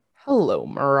Hello,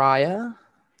 Mariah.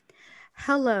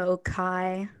 Hello,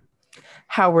 Kai.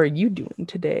 How are you doing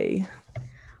today?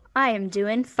 I am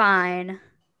doing fine.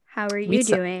 How are We you s-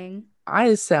 doing?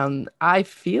 I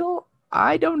feel,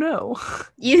 I don't know.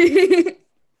 You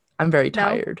I'm very No?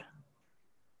 tired.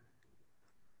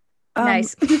 Um,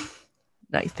 Nice.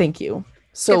 nice, thank you.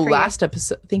 Good for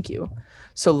you. Thank you.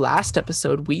 So last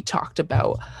episode we talked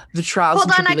about the trials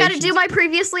Hold and on, I gotta do tribulations. my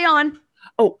previously on.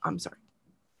 Oh, I'm sorry.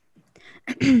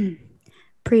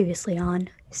 Previously on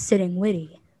Sitting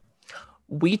Witty.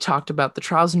 We talked about the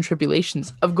trials and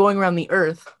tribulations of going around the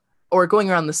earth or going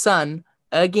around the sun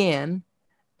again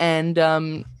and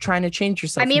trying to change I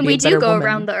yourself and mean, be we a do better go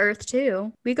around woman. the earth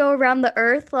too. We go around the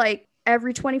earth like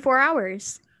every 24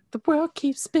 hours. The world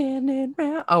keeps spinning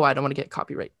round. Oh, I don't want to get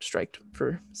copyright striked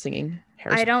for singing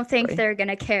I don't think Hairspray. they're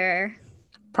gonna care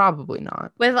Probably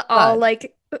not. with all But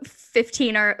like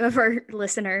 15 of our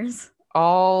listeners.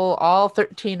 all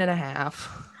 13 and a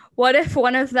half What if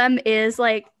one of them is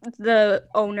like the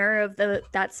owner of the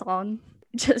that song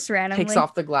just takes randomly?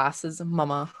 off the glasses,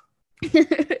 mama.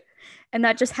 And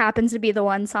that just happens to be the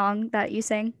one song that you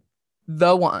sing.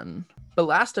 The one. The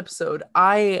last episode,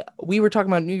 I we were talking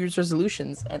about New Year's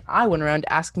resolutions, and I went around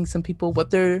asking some people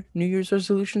what their New Year's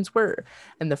resolutions were.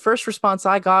 And the first response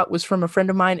I got was from a friend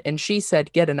of mine, and she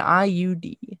said, "Get an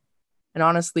IUD." And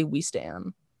honestly, we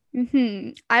stand.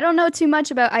 I don't know too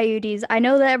much about IUDs. I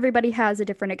know that everybody has a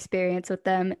different experience with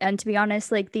them, and to be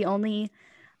honest, like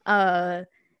uh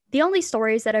the only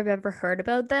stories that I've ever heard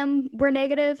about them were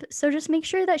negative. So just make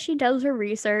sure that she does her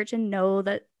research and know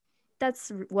that that's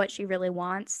what she really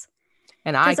wants.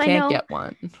 And I Because I can't know, get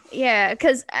one. yeah,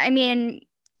 because I mean,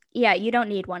 yeah, you don't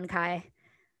need one, Kai.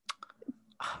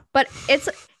 But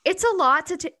it's a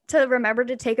lot to remember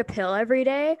to take a pill every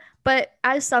day. But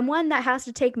as someone that has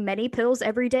to take many pills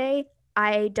every day,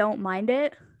 I don't mind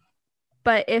it.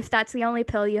 But if that's the only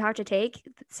pill you have to take,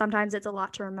 sometimes it's a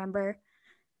lot to remember.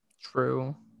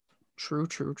 True. True,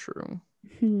 true, true.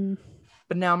 Hmm.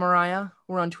 But now, Mariah,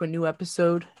 we're on to a new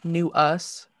episode, new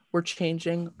us. We're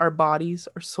changing our bodies,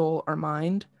 our soul, our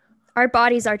mind, Our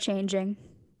bodies are changing.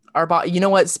 our body. You know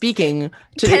what? Speaking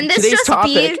Can this today's just be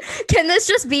topic, can this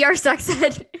just be our sex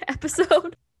ed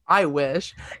episode? I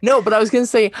wish. No, but I was gonna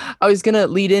say I was gonna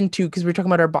lead into because we're talking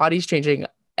about our bodies changing,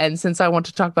 and since I want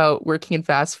to talk about working in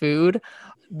fast food,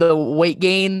 the weight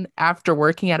gain after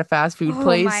working at a fast food Oh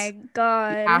place, my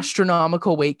god.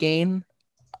 astronomical weight gain.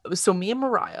 So me and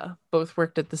Mariah both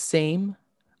worked at the same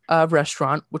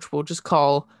restaurant, which we'll just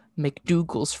call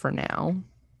McDougal's for now.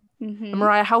 And Hmm.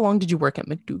 Mariah, how long did you work at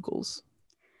McDougal's?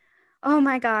 Oh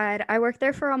my god. I worked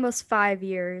there for almost 5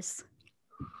 years.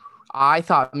 I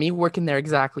thought me working there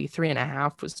exactly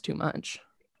 3.5 was too much.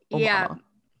 Oh, Yeah. mama.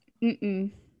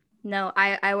 Mm-mm. No,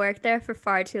 I worked there for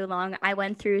far too long. I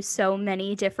went through so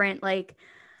many different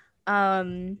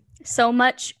so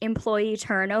much employee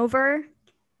turnover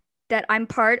that I'm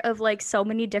part of like so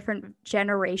many different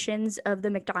generations of the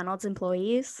McDonald's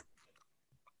employees,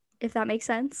 if that makes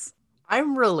sense.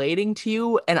 I'm relating to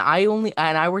you, and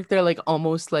I worked there like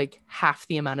almost like half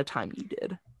the amount of time you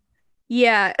did.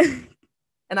 Yeah.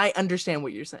 And I understand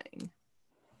what you're saying.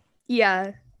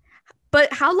 Yeah.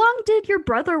 But how long did your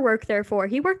brother work there for?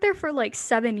 He worked there for like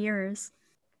 7 years.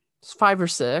 It's 5 or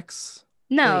 6.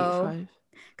 Wait, No, 5.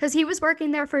 because he was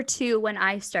working there for 2 when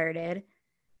I started.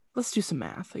 Let's do some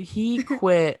math. He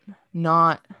quit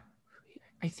not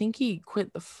I think he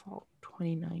quit the fall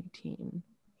 2019.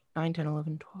 9, 10,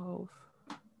 11, 12.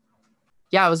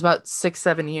 Yeah, it was about 6,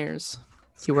 7 years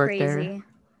It's he worked there. crazy.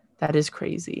 That is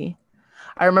crazy.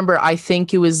 I remember, I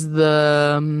think it was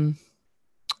I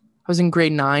was in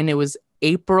grade 9. It was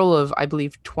April of, I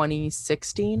believe,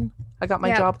 2016. I got my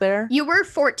Yeah. job there. You were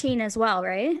 14 as well,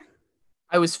 right?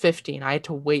 I was 15. I had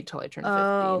to wait till I turned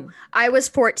Oh, 15. I was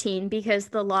 14 because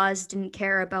the laws didn't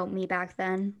care about me back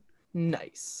then.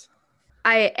 Nice.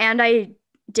 I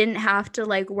didn't have to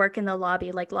like work in the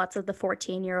lobby like lots of the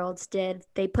 14-year-olds did.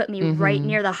 They put me right Mm-hmm.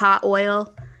 near the hot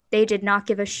oil. They did not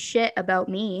give a shit about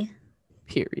me,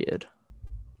 Period.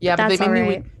 Yeah, but but they that's made all me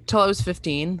right. wait till I was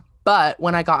 15. But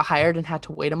when I got hired and had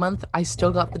to wait a month, I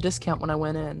still got the discount when I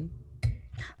went in.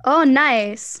 Oh,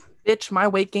 nice. Bitch, my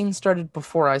weight gain started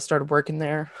before I started working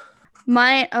there.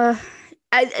 My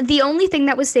the only thing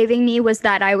that was saving me was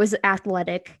that I was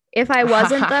athletic. If I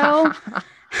wasn't though,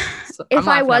 So I'm if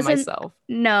I laughing at wasn't, myself.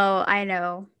 no, I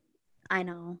know. I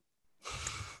know.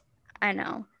 I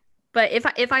know. But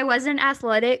if I wasn't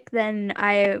athletic, then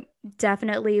I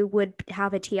definitely would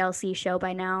have a TLC show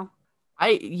by now.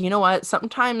 You know what?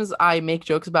 Sometimes I make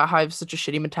jokes about how I have such a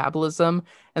shitty metabolism,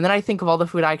 and then I think of all the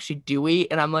food I actually do eat,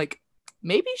 and I'm like,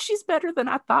 maybe she's better than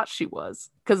I thought she was,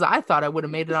 because I thought I would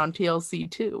have made it on TLC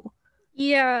too.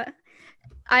 Yeah.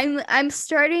 I'm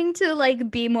starting to like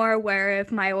be more aware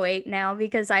of my weight now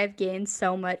because I've gained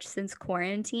so much since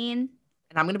quarantine.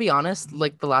 And I'm gonna be honest,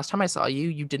 like the last time I saw you,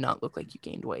 you did not look like you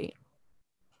gained weight.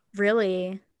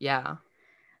 Really? Yeah.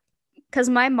 Because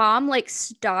my mom like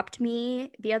stopped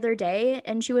me the other day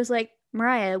and she was like,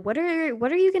 Mariah, what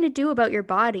are you gonna do about your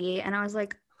body? And I was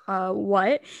like,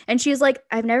 what? And she's like,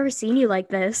 I've never seen you like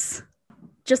this.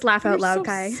 Just laugh out loud,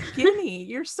 Kai. Skinny.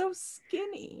 You're so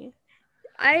skinny.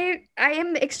 I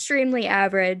am extremely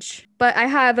average, but I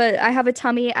have a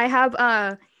tummy. I have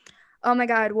oh my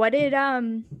god, what did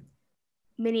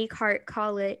Mini Cart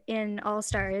call it in All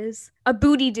Stars? A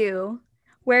booty do,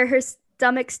 where her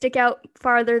stomach stick out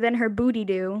farther than her booty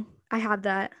do. I have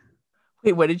that.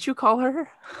 Wait, what did you call her?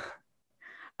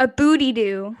 A booty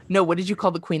do. No, what did you call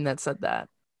the queen that said that?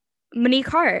 Mini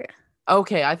Cart.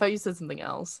 Okay, I thought you said something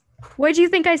else. What do you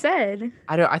think I said?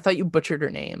 I thought you butchered her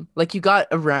name. Like you got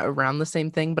around the same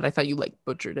thing, but I thought you like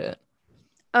butchered it.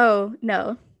 Oh,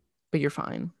 no. But you're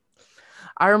fine.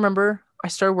 I remember I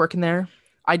started working there.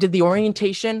 I did the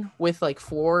orientation with like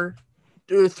 3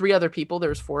 other people. There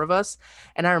was 4 of us.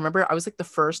 And I remember I was like the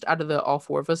first out of all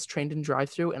 4 of us trained in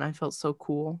drive-through, and I felt so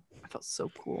cool. I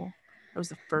was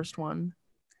the first one.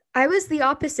 I was the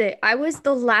opposite. I was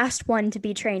the last one to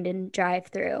be trained in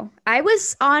drive-through. I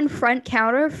was on front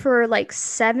counter for like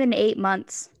 7-8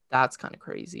 months. That's kind of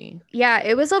crazy. Yeah,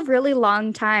 it was a really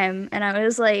long time. And I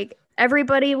was like,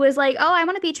 everybody was like, oh, I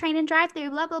want to be trained in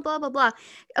drive-through, blah, blah, blah, blah, blah.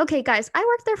 Okay, guys, I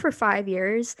worked there for 5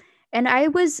 years and I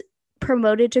was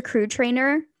promoted to crew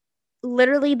trainer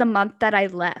literally the month that I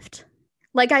left.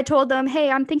 Like I told them, hey,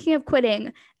 I'm thinking of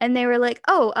quitting. And they were like,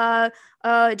 oh,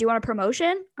 do you want a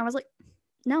promotion? I was like,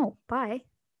 no, bye.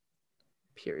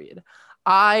 Period.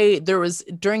 There was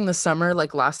during the summer,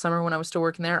 like last summer when I was still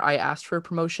working there, I asked for a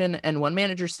promotion and one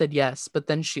manager said yes, but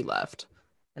then she left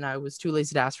and I was too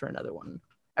lazy to ask for another one.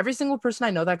 Every single person I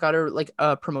know that got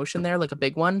a promotion there, like a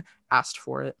big one, asked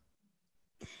for it.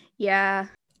 Yeah.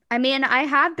 I mean, I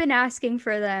have been asking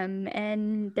for them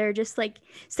and they're just like,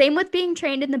 same with being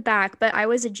trained in the back, but I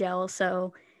was a gel,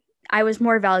 so I was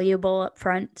more valuable up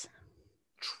front.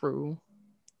 True.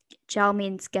 Gel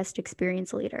means guest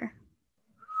experience leader.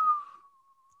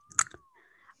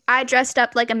 I dressed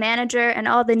up like a manager and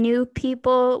all the new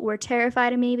people were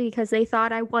terrified of me because they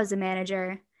thought I was a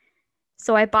manager.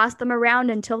 So I bossed them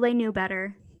around until they knew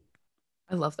better.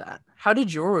 I love that. How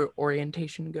did your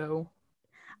orientation go?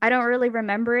 I don't really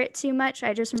remember it too much.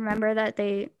 I just remember that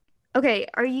they... Okay,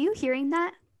 are you hearing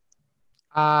that?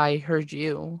 I heard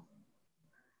you.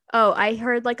 Oh, I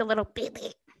heard like a little beep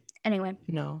beep. Anyway.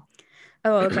 No.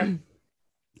 Oh, okay.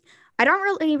 I don't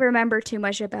really remember too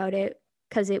much about it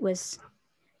because it was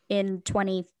in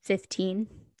 2015.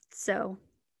 So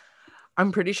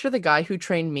I'm pretty sure the guy who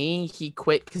trained me, he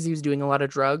quit because he was doing a lot of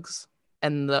drugs.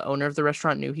 And the owner of the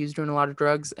restaurant knew he was doing a lot of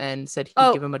drugs and said he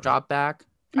could give him a job back.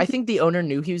 I think the owner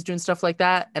knew he was doing stuff like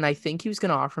that. And I think he was going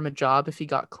to offer him a job if he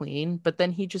got clean. But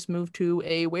then he just moved to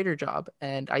a waiter job.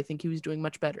 And I think he was doing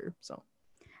much better. So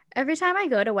every time I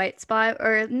go to White Spot,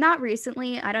 or not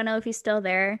recently, I don't know if he's still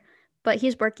there, but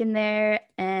he's working there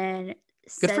and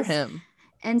good for him.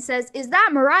 And says, is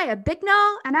that Mariah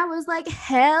Bicknell? And I was like,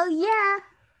 hell yeah.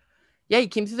 Yeah, he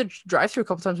came through the drive-thru a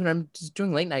couple times when I'm just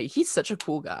doing late night. He's such a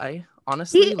cool guy,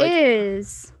 honestly. He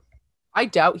is. I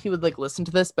doubt he would like listen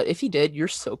to this, but if he did, you're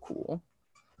so cool.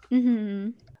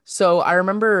 Mm-hmm. So I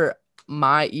remember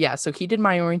so he did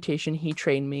my orientation. He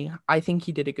trained me. I think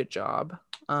he did a good job.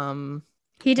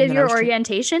 He did your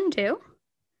orientation too?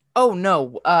 Oh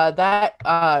no,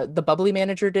 the bubbly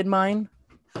manager did mine.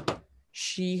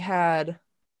 She lived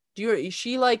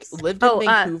in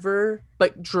Vancouver,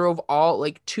 but drove all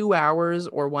like 2 hours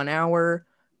or 1 hour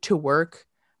to work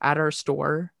at our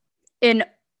store in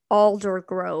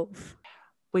Aldergrove.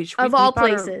 Wait, should of all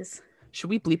places. Should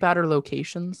we bleep out our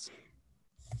locations?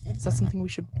 Is that something we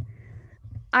should?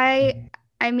 I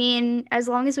mean, as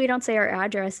long as we don't say our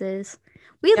addresses.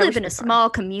 We live in a small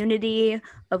community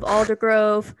of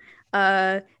Aldergrove,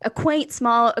 a quaint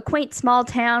small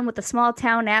town with a small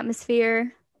town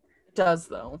atmosphere. It does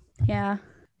though. Yeah.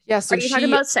 Yeah. So are you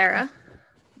talking about Sarah?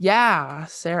 Yeah,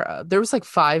 Sarah. There was like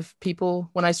 5 people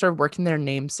when I started working there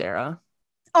named Sarah.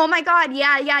 Oh my God.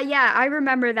 Yeah. I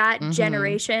remember that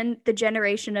generation, the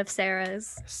generation of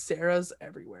Sarahs. Sarah's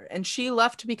everywhere. And she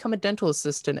left to become a dental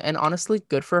assistant. And honestly,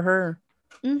 good for her.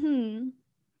 Mm-hmm.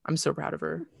 I'm so proud of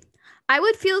her. I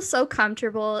would feel so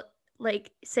comfortable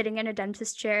like sitting in a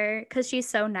dentist chair because she's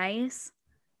so nice.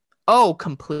 Oh,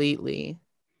 completely.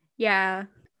 Yeah.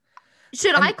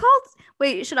 Should And I call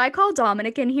should I call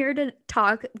Dominic in here to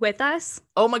talk with us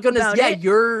oh my goodness, about yeah, it?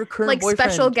 your current Like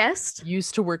special boyfriend guest?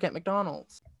 used to work at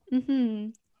McDonald's. Mm-hmm.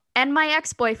 And my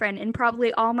ex-boyfriend and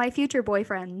probably all my future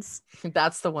boyfriends.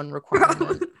 That's the one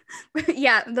requirement.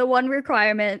 Yeah, the one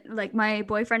requirement, like my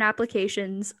boyfriend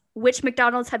applications. Which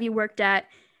McDonald's have you worked at?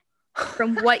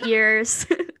 From what years?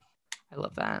 I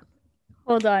love that.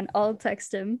 Hold on, I'll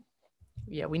text him.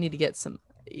 Yeah, we need to get some.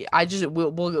 I just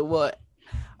we'll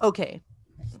okay.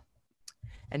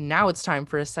 And now it's time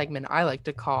for a segment I like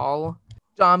to call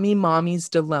Dommy Mommy's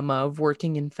Dilemma of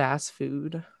Working in Fast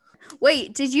Food.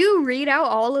 Wait, did you read out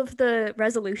all of the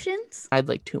resolutions? I'd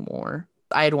like 2 more.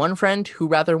 I had one friend who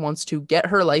rather wants to get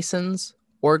her license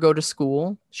or go to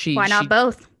school. Why not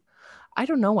both? I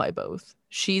don't know why both.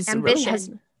 She's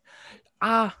Ambition.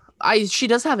 she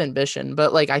does have ambition,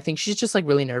 but like I think she's just like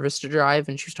really nervous to drive,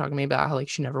 and she was talking to me about how like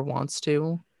she never wants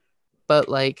to. But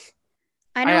like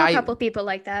I know a couple people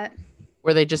like that.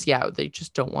 Where they just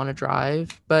don't want to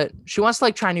drive. But she wants to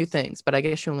like try new things, but I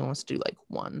guess she only wants to do like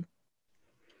one.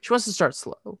 She wants to start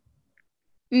slow.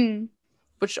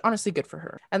 Which honestly good for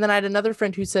her. And then I had another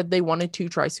friend who said they wanted to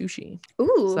try sushi.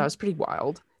 Ooh. So that was pretty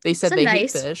wild. They said they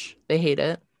hate fish. They hate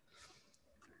it.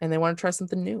 And they want to try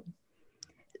something new.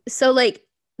 So like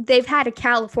they've had a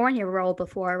California roll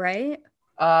before, right?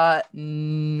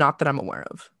 Not that I'm aware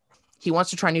of. He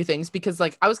wants to try new things because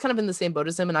like I was kind of in the same boat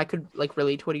as him and I could like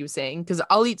relate to what he was saying because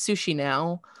I'll eat sushi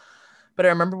now. But I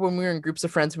remember when we were in groups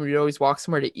of friends and we'd always walk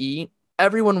somewhere to eat,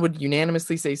 everyone would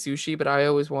unanimously say sushi, but I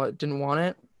always didn't want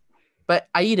it. But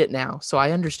I eat it now, so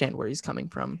I understand where he's coming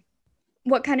from.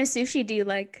 What kind of sushi do you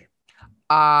like?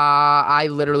 I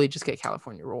literally just get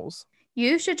California rolls.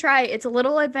 You should try. It's a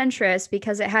little adventurous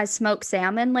because it has smoked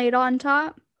salmon laid on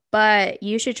top, but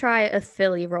you should try a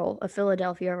Philly roll, a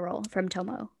Philadelphia roll from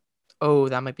Tomo. Oh,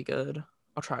 that might be good.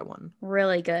 I'll try one.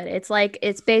 Really good. It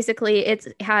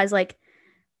has like,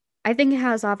 I think it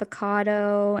has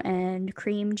avocado and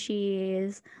cream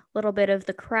cheese, a little bit of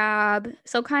the crab.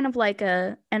 So kind of like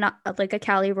a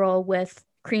Cali roll with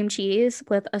cream cheese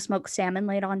with a smoked salmon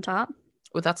laid on top.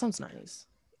 Oh, that sounds nice.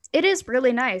 It is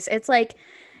really nice. It's like,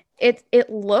 it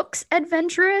looks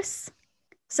adventurous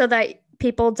so that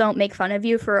people don't make fun of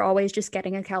you for always just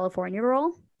getting a California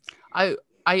roll. I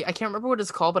can't remember what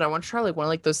it's called, but I want to try like one of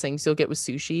like those things you'll get with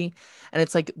sushi, and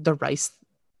it's like the rice,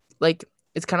 like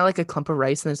it's kind of like a clump of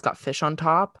rice and it's got fish on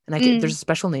top, and there's a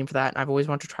special name for that, and I've always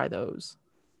wanted to try those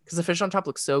because the fish on top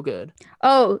looks so good.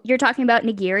 Oh, you're talking about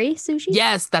nigiri sushi?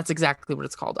 Yes, that's exactly what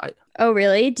it's called. Oh,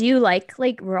 really? Do you like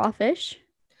raw fish?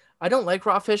 I don't like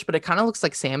raw fish, but it kind of looks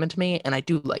like salmon to me, and I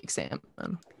do like salmon. Do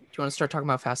you want to start talking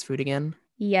about fast food again?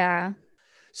 Yeah.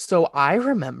 So I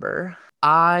remember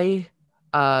I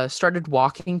started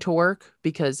walking to work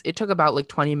because it took about like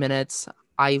 20 minutes.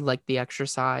 I liked the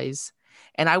exercise,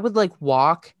 and I would like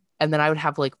walk, and then I would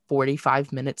have like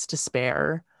 45 minutes to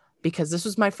spare because this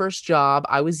was my first job.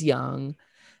 I was young,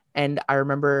 and I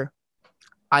remember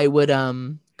I would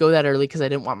go that early because I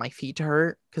didn't want my feet to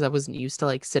hurt because I wasn't used to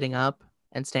like sitting up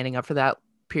and standing up for that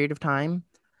period of time.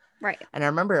 Right. And I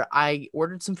remember I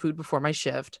ordered some food before my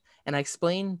shift, and I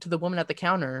explained to the woman at the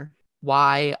counter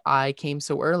why I came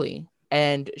so early.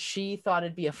 And she thought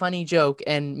it'd be a funny joke.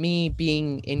 And me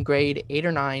being in grade 8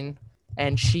 or 9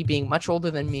 and she being much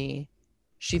older than me,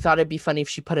 she thought it'd be funny if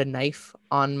she put a knife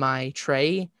on my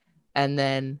tray and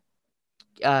then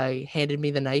handed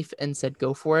me the knife and said,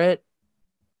 go for it.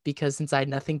 Because since I had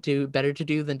nothing better to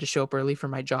do than to show up early for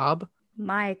my job.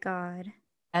 My God.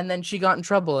 And then she got in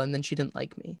trouble, and then she didn't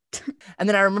like me. And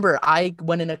then I remember I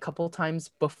went in a couple times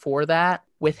before that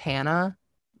with Hannah,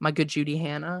 my good Judy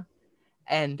Hannah.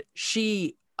 And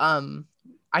she,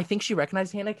 I think she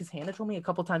recognized Hannah because Hannah told me a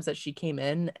couple times that she came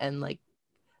in and like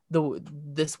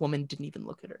this woman didn't even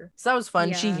look at her. So that was fun.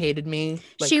 Yeah. She hated me.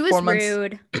 Like, she was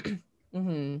rude.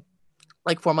 Mm-hmm.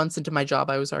 Like 4 months into my job,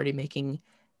 I was already making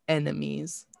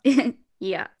enemies.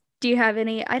 Yeah. Do you have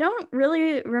any? I don't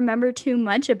really remember too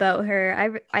much about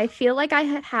her. I feel like I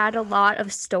had a lot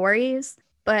of stories,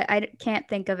 but I can't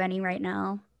think of any right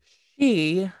now.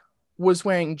 She was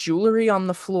wearing jewelry on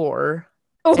the floor.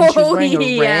 And she was wearing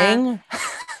a ring.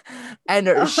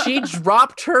 And she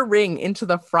dropped her ring into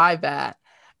the fry vat.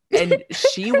 And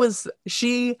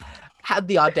she had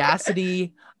the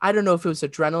audacity. I don't know if it was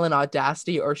adrenaline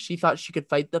audacity or she thought she could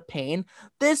fight the pain.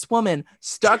 This woman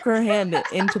stuck her hand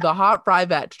into the hot fry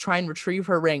vat to try and retrieve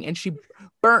her ring, and she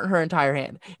burnt her entire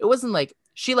hand. It wasn't like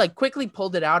she like quickly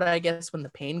pulled it out, I guess, when the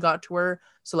pain got to her.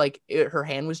 So like her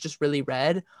hand was just really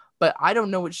red. But I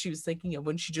don't know what she was thinking of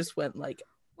when she just went like,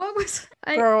 what was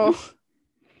girl?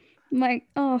 My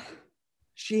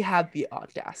She had the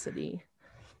audacity.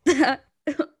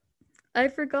 I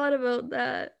forgot about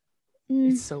that.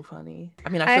 Mm. It's so funny. I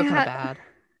mean, I I feel kind of have. bad,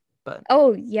 but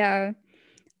Oh yeah,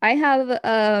 I have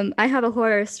a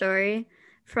horror story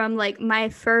from like my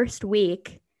first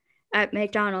week at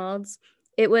McDonald's.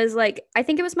 It was like I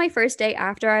think it was my first day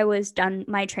after I was done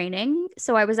my training.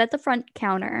 So I was at the front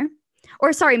counter.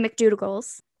 Or sorry,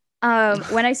 McDougal's.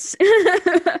 When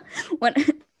when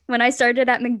when I started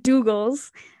at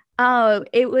McDougal's,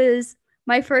 it was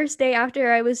my first day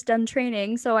after I was done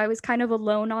training, so I was kind of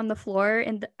alone on the floor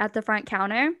at the front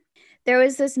counter. There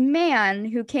was this man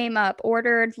who came up,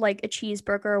 ordered like a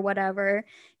cheeseburger or whatever.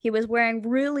 He was wearing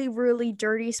really, really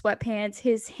dirty sweatpants.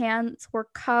 His hands were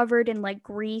covered in like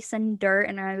grease and dirt.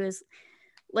 And I was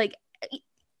like,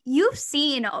 you've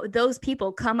seen those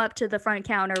people come up to the front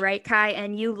counter, right, Kai?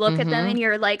 And you look at them and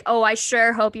you're like, oh, I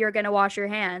sure hope you're going to wash your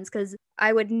hands, because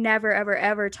I would never, ever,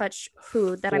 ever touch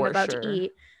food that I'm about to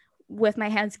eat with my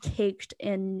hands caked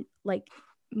in like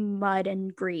mud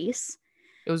and grease.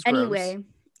 It was anyway gross.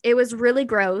 It was really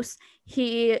gross.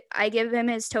 I give him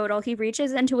his total. He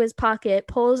reaches into his pocket,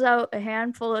 pulls out a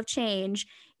handful of change.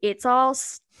 It's all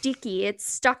sticky. It's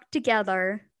stuck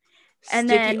together. And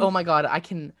Sticky. then, oh my God.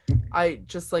 I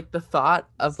just like the thought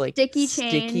of like sticky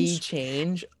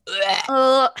change.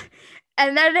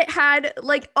 And then it had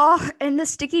like, and the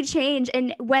sticky change.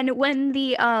 And when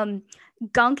the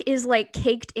gunk is like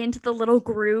caked into the little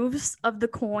grooves of the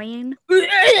coin.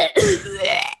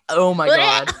 Oh my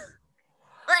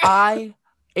God.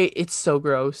 It's so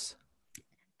gross.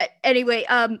 Anyway,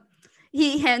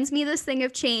 he hands me this thing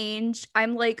of change.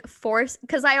 I'm like forced,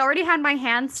 because I already had my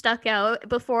hand stuck out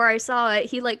before I saw it.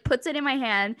 He like puts it in my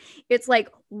hand. It's like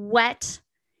wet.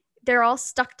 They're all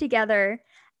stuck together.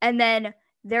 And then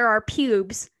there are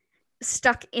pubes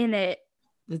stuck in it.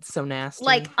 It's so nasty.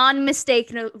 Like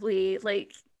unmistakably.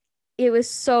 Like it was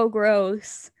so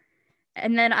gross.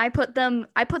 And then I put them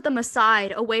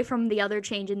aside, away from the other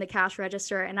change in the cash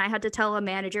register, and I had to tell a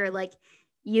manager, like,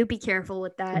 you be careful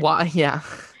with that. Why? Yeah.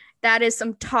 That is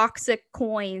some toxic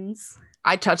coins.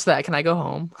 I touched that. Can I go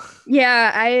home?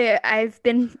 Yeah, I've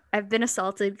been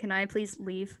assaulted. Can I please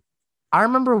leave? I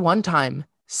remember one time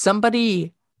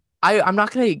somebody, I'm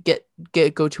not gonna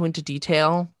go too into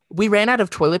detail. We ran out of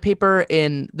toilet paper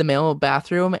in the male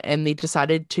bathroom, and they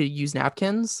decided to use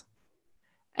napkins.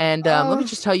 And let me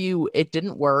just tell you, it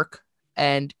didn't work,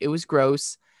 and it was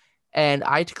gross. And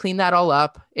I had to clean that all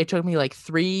up. It took me like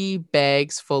 3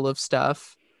 bags full of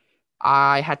stuff.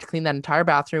 I had to clean that entire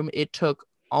bathroom. It took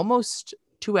almost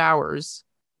 2 hours.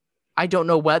 I don't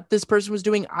know what this person was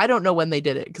doing. I don't know when they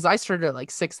did it, because I started at like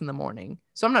 6 a.m.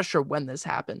 So I'm not sure when this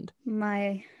happened.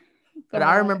 But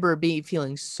I remember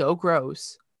feeling so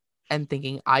gross and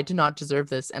thinking, I do not deserve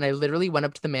this. And I literally went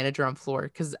up to the manager on floor,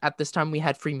 because at this time we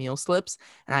had free meal slips.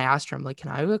 And I asked her, I'm like,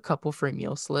 can I have a couple free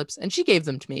meal slips? And she gave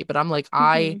them to me. But I'm like,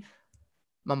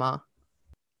 Mama.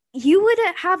 You would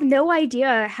have no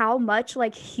idea how much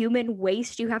like human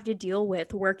waste you have to deal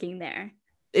with working there.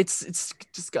 It's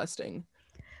disgusting.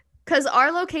 Because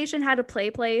our location had a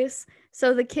play place.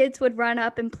 So the kids would run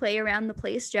up and play around the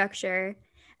play structure.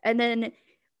 And then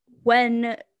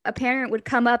when a parent would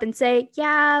come up and say,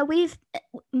 yeah,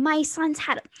 my son's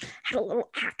had a little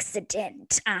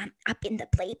accident up in the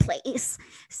play place.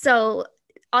 So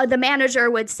the manager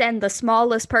would send the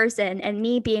smallest person, and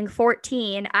me being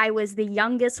 14, I was the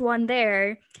youngest one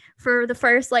there. For the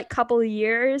first like couple of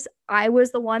years, I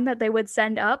was the one that they would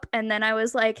send up. And then I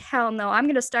was like, hell no, I'm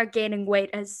going to start gaining weight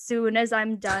as soon as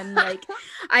I'm done. Like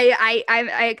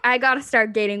I got to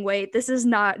start gaining weight. This is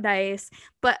not nice.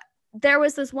 But there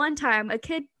was this one time a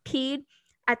kid peed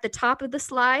at the top of the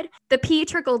slide. The pee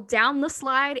trickled down the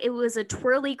slide. It was a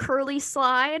twirly curly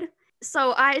slide.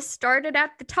 So I started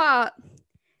at the top,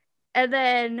 and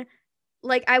then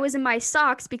like I was in my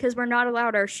socks, because we're not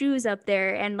allowed our shoes up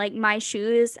there, and like my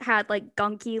shoes had like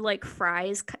gunky like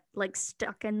fries like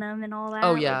stuck in them and all that.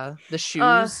 Oh yeah, like, the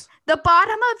shoes. The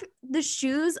bottom of the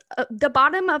shoes, the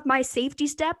bottom of my safety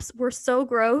steps were so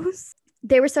gross.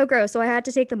 They were so gross, so I had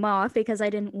to take them off, because I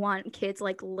didn't want kids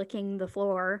like licking the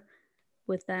floor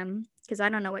with them, because I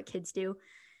don't know what kids do.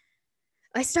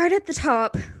 I start at the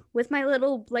top with my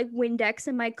little like Windex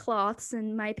and my cloths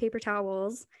and my paper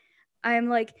towels. I'm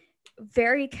like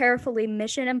very carefully,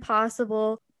 Mission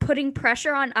Impossible, putting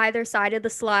pressure on either side of the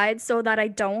slide so that I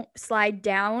don't slide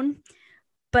down.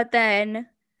 But then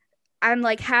I'm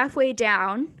like halfway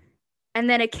down, and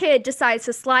then a kid decides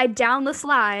to slide down the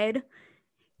slide.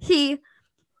 He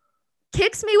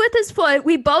kicks me with his foot.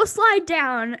 We both slide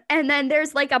down, and then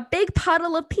there's like a big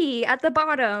puddle of pee at the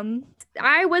bottom.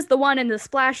 I was the one in the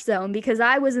splash zone because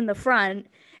I was in the front,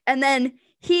 and then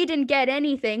he didn't get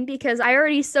anything because I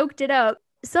already soaked it up.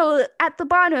 So at the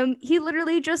bottom, he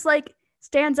literally just like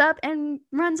stands up and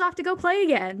runs off to go play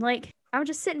again. Like, I'm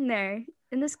just sitting there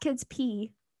in this kid's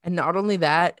pee. And not only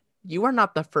that, you are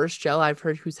not the first gel I've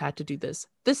heard who's had to do this.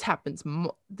 This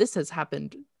has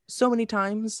happened so many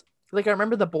times. Like, I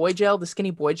remember the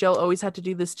skinny boy gel always had to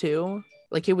do this too.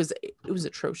 Like, it was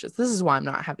atrocious. This is why I'm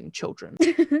not having children.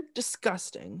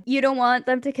 Disgusting. You don't want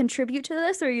them to contribute to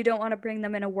this, or you don't want to bring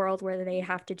them in a world where they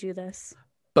have to do this?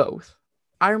 Both.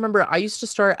 I remember I used to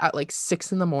start at like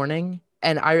 6 a.m.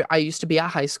 and I used to be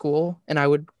at high school, and I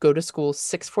would go to school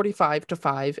 6:45 to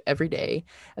 5 every day.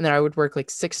 And then I would work like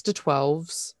 6 to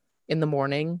 12s in the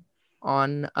morning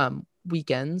on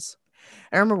weekends.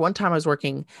 I remember one time I was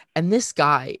working, and this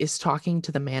guy is talking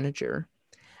to the manager,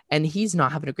 and he's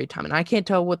not having a great time. And I can't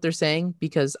tell what they're saying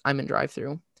because I'm in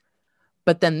drive-thru.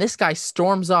 But then this guy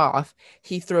storms off.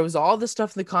 He throws all the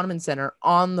stuff in the condiment center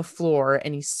on the floor,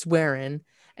 and he's swearing,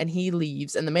 and he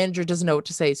leaves. And the manager doesn't know what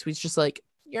to say. So he's just like,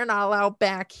 "You're not allowed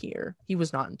back here." He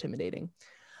was not intimidating.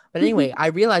 But anyway, I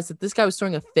realized that this guy was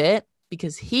throwing a fit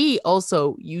because he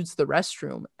also used the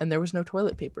restroom, and there was no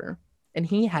toilet paper, and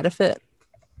he had a fit.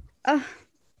 Oh,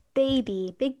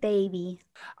 baby, big baby.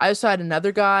 I also had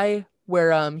another guy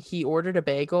where he ordered a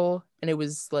bagel, and it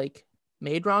was like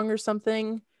made wrong or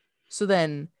something. So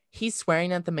then he's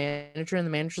swearing at the manager, and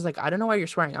the manager's like, "I don't know why you're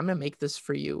swearing. I'm going to make this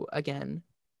for you again."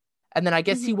 And then I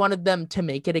guess he wanted them to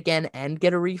make it again and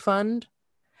get a refund.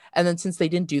 And then since they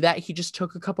didn't do that, he just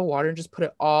took a cup of water and just put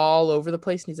it all over the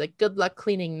place. And he's like, "Good luck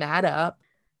cleaning that up."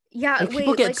 Yeah, like,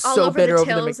 people get like so bitter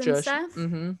over the McJush.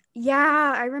 Mm-hmm.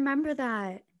 Yeah, I remember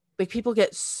that. Like, people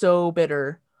get so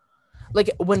bitter. Like,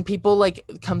 when people like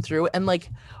come through and like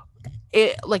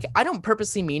it, like, I don't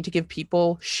purposely mean to give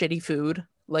people shitty food.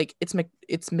 Like, it's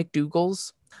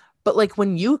McDougal's. But like,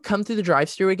 when you come through the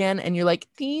drive-thru again and you're like,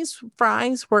 "These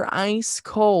fries were ice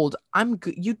cold,"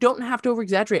 you don't have to over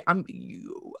exaggerate.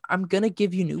 I'm gonna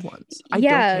give you new ones. I don't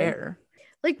care.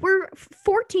 Like, we're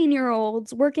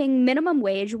 14-year-olds working minimum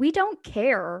wage. We don't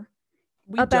care.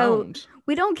 We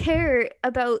don't care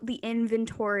about the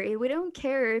inventory. We don't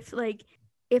care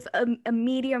if a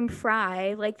medium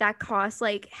fry like that costs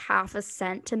like half a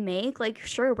cent to make. Like,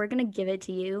 sure, we're gonna give it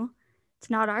to you. It's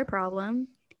not our problem.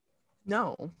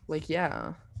 No, like,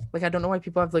 yeah. Like, I don't know why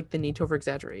people have like the need to over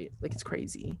exaggerate. Like, it's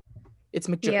crazy. It's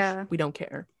McJush. Yeah. We don't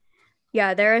care.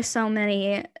 Yeah, there are so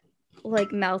many like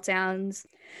meltdowns.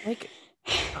 Like,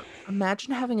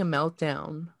 imagine having a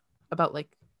meltdown about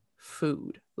like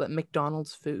food, like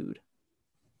McDonald's food.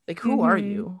 Like, who are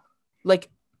you? Like,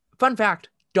 fun fact,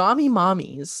 Dommy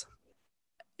Mommies,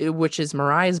 which is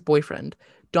Mariah's boyfriend,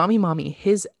 Dommy Mommy,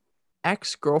 his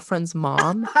ex-girlfriend's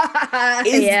mom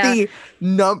is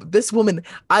this woman.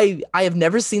 I have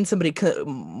never seen somebody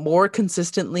more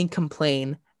consistently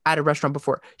complain at a restaurant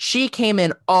before. She came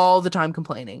in all the time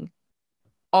complaining,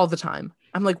 all the time.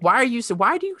 I'm like, why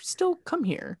do you still come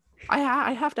here?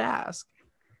 I have to ask.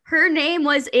 Her name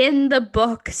was in the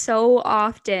book so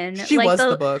often. She was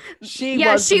the book. She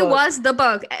was the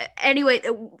book. Anyway,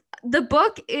 the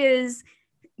book is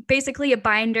basically a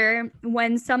binder.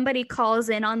 When somebody calls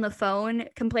in on the phone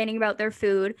complaining about their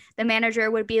food, the manager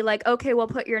would be like, "Okay, we'll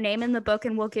put your name in the book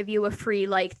and we'll give you a free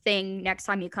like thing next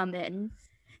time you come in."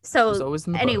 So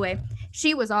anyway,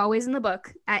 she was always in the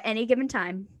book at any given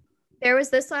time. There was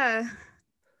this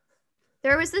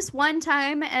one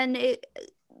time, and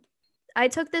I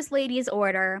took this lady's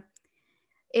order.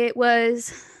 It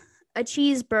was a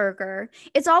cheeseburger.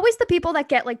 It's always the people that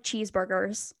get like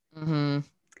cheeseburgers. Mm-hmm.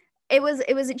 It was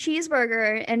a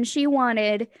cheeseburger, and she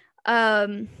wanted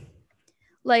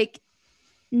like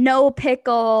no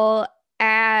pickle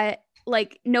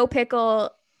no pickle.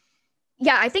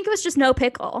 Yeah, I think it was just no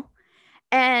pickle.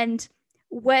 And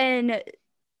when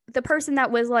the person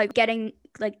that was like getting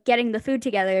the food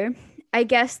together, I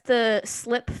guess the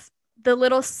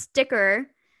little sticker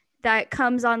that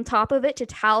comes on top of it to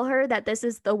tell her that this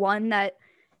is the one that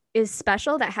is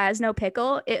special, that has no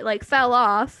pickle, it like fell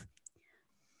off.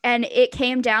 And it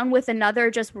came down with another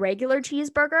just regular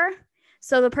cheeseburger.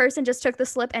 So the person just took the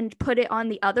slip and put it on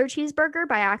the other cheeseburger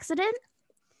by accident.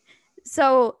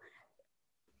 So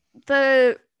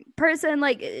the person,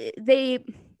 like, they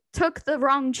took the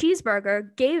wrong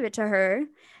cheeseburger, gave it to her,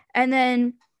 and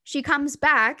then she comes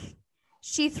back.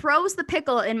 She throws the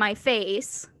pickle in my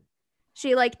face.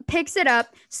 She, like, picks it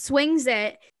up, swings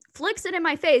it, flicks it in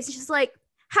my face. She's like,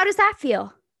 "How does that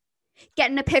feel?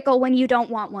 Getting a pickle when you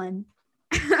don't want one."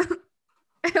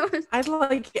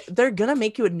 They're gonna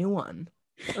make you a new one.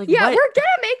 Like, yeah, what? We're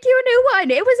gonna make you a new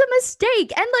one. It was a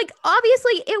mistake. And like,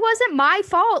 obviously it wasn't my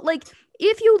fault. Like,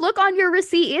 if you look on your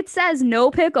receipt, it says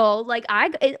no pickle. Like,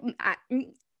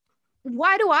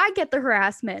 why do I get the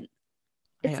harassment?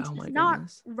 It's Yeah, oh my not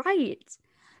goodness. right.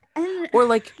 And Or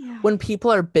like yeah. when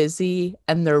people are busy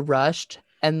and they're rushed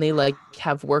and they like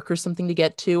have work or something to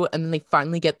get to, and then they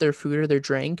finally get their food or their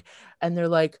drink and they're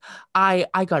like, I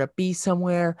gotta be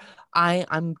somewhere.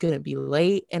 I'm gonna be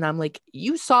late. And I'm like,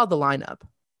 you saw the lineup.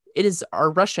 It is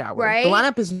our rush hour. The Right?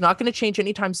 lineup is not gonna change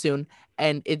anytime soon,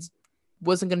 and it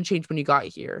wasn't gonna change when you got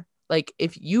here. Like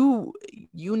if you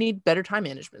need better time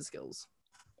management skills.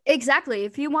 Exactly.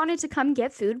 If you wanted to come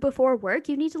get food before work,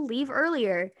 you need to leave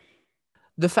earlier.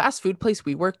 The fast food place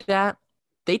we worked at,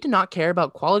 they did not care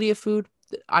about quality of food.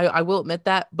 I will admit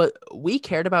that, but we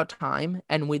cared about time,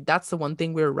 and we that's the one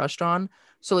thing we were rushed on.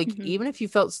 So like Mhm. even if you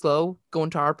felt slow going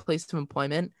to our place of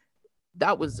employment,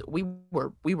 that was we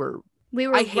were We were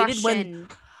I hated when Russian.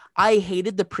 I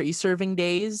hated the pre-serving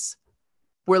days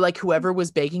where like whoever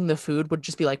was baking the food would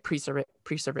just be like pre-serve it,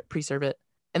 pre-serve it, pre-serve it.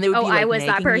 And they would Oh, be I like was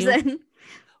that nagging you. person.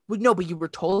 Well, no, but you were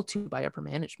told to by upper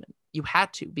management. You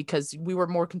had to because we were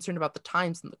more concerned about the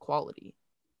times than the quality.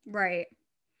 Right.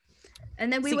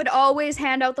 And then we See, would always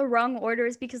hand out the wrong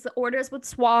orders because the orders would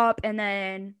swap, and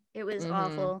then it was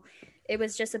awful. It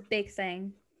was just a big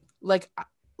thing. like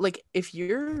like if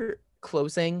you're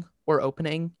closing or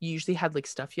opening, you usually had like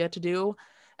stuff you had to do,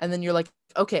 and then you're like,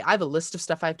 okay, I have a list of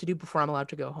stuff I have to do before I'm allowed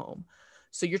to go home.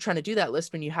 So you're trying to do that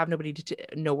list when you have nobody to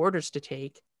no orders to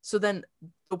take. So then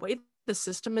the way the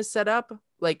system is set up,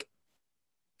 like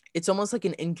it's almost like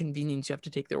an inconvenience. You have to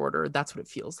take their order. That's what it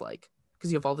feels like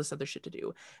because you have all this other shit to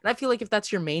do. And I feel like if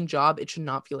that's your main job, it should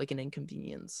not feel like an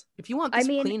inconvenience. If you want I this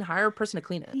mean, clean, hire a person to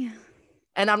clean it. yeah.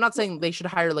 And I'm not saying they should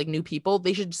hire like new people.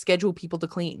 They should schedule people to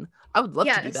clean. I would love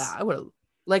to do Yes. that. I would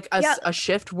like Yeah. a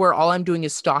shift where all I'm doing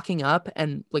is stocking up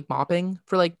and like mopping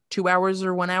for like 2 hours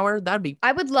or 1 hour. That'd be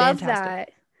I would love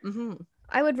fantastic. that. Mm-hmm.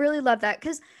 I would really love that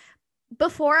because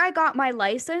before I got my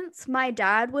license, my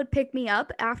dad would pick me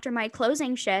up after my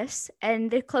closing shifts,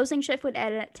 and the closing shift would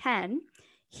end at 10.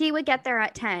 He would get there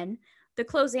at 10. The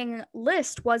closing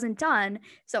list wasn't done,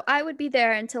 so I would be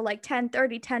there until like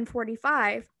 10:30,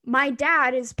 10:45. My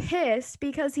dad is pissed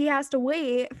because he has to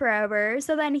wait forever.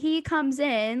 So then he comes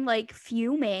in like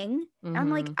fuming. I'm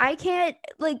like,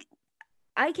 Mm-hmm.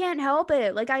 I can't help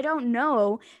it. Like, I don't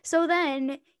know. So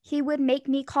then he would make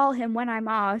me call him when I'm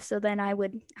off. So then I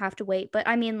would have to wait. But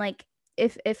I mean, like,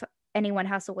 if anyone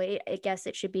has to wait, I guess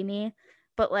it should be me.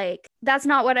 But like, that's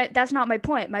not my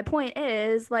point. My point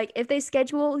is like, if they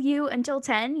schedule you until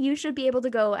 10, you should be able to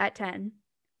go at 10.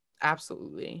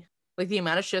 Absolutely. Like the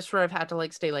amount of shifts where I've had to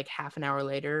like stay like half an hour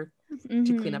later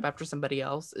to clean up after somebody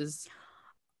else is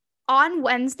On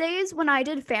Wednesdays when I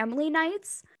did family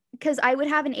nights, because I would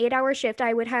have an 8-hour shift,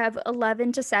 I would have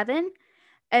 11 to 7.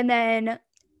 And then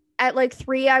at like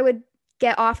 3, I would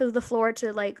get off of the floor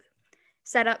to like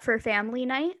set up for family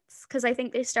nights because I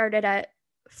think they started at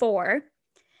 4.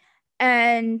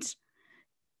 And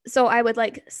so I would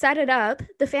like set it up.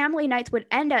 The family nights would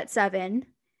end at 7.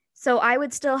 So I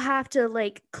would still have to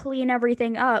like clean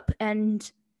everything up and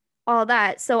all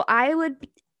that. So I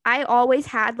always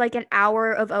had like an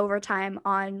hour of overtime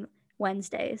on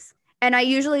Wednesdays. And I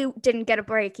usually didn't get a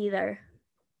break either.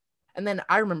 And then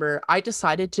I remember I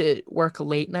decided to work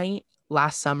late night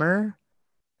last summer,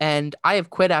 and I have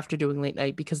quit after doing late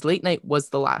night because late night was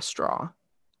the last straw.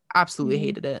 Absolutely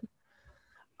hated it.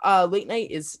 Late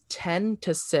night is 10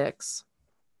 to 6.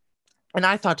 And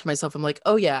I thought to myself, I'm like,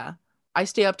 oh yeah, I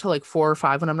stay up till like 4 or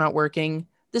 5 when I'm not working.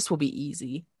 This will be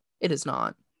easy. It is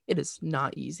not. It is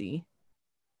not easy.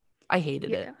 I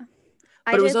hated it.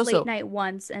 I But it was did also late night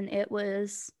once, and it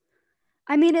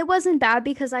wasn't bad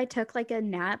because I took like a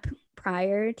nap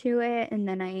prior to it and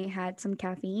then I had some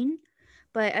caffeine.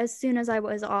 But as soon as I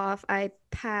was off, I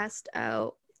passed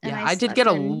out and yeah, I I did slept get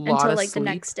a in lot until of like the sleep.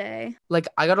 next day. Like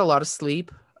I got a lot of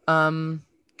sleep.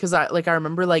 Because I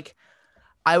remember like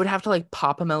I would have to like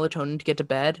pop a melatonin to get to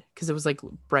bed because it was like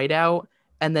bright out,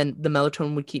 and then the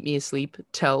melatonin would keep me asleep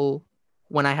till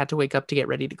when I had to wake up to get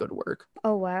ready to go to work.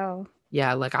 Oh, wow.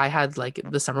 Yeah, like I had like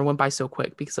the summer went by so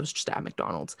quick because I was just at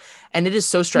McDonald's, and it is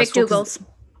so stressful. McDougal's.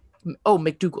 Oh,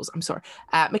 McDougal's. I'm sorry,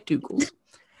 at McDougal's,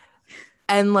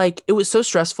 and like it was so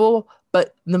stressful.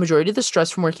 But the majority of the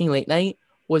stress from working late night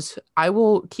was I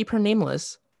will keep her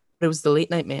nameless, but it was the late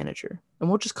night manager, and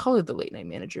we'll just call her the late night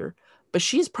manager. But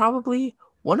she's probably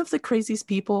one of the craziest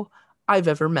people I've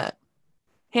ever met,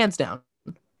 hands down.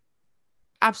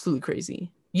 Absolutely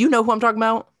crazy. You know who I'm talking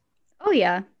about? Oh,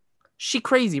 yeah. She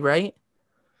crazy, right?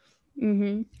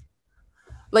 Mm-hmm.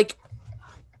 Like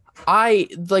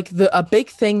a big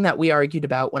thing that we argued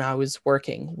about when I was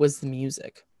working was the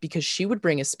music, because she would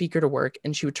bring a speaker to work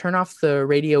and she would turn off the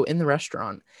radio in the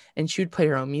restaurant and she would play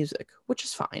her own music, which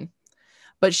is fine.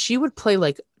 but she would play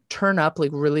like turn up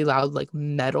like really loud like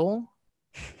metal,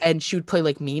 and she would play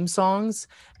like meme songs,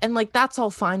 and like that's all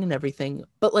fine and everything,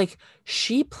 but like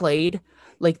she played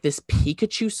like this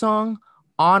Pikachu song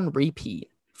on repeat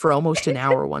for almost an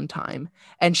hour one time,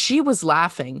 and she was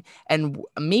laughing, and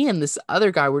me and this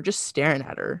other guy were just staring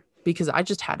at her because I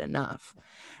just had enough.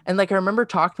 And like I remember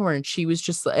talking to her, and she was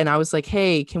just, and I was like,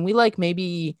 hey, can we like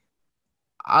maybe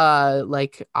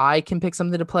like I can pick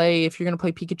something to play if you're gonna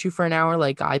play Pikachu for an hour,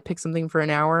 like I pick something for an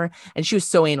hour. And she was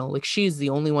so anal, like she's the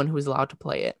only one who was allowed to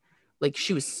play it, like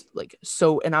she was like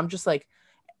so. And I'm just like,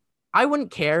 I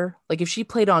wouldn't care, like if she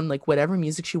played on like whatever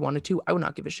music she wanted to, I would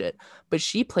not give a shit. But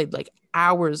she played like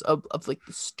hours of like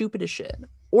the stupidest shit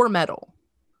or metal.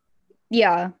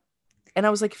 Yeah. And I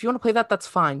was like, if you want to play that, that's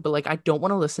fine, but like I don't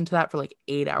want to listen to that for like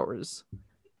 8 hours.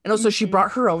 And also, she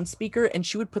brought her own speaker, and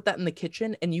she would put that in the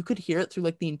kitchen, and you could hear it through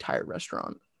like the entire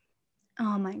restaurant.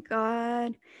 Oh my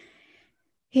God.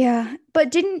 Yeah.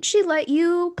 But didn't she let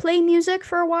you play music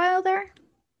for a while there?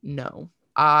 No,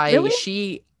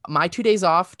 Really? my 2 days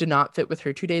off did not fit with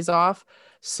her 2 days off.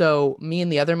 So me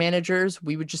and the other managers,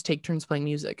 we would just take turns playing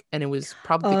music, and it was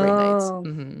probably great nights.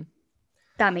 Oh,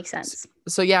 that makes So, sense.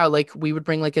 so yeah, like we would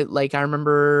bring like a, like I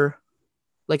remember,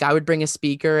 like I would bring a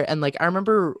speaker, and like I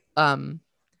remember,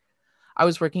 I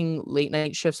was working late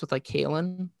night shifts with like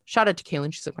Kaylin. Shout out to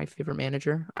Kaylin. She's like my favorite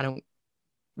manager.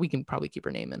 We can probably keep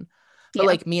her name in. But Yeah.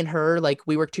 like me and her, like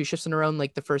we worked 2 shifts in a row. And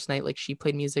like the first night, like she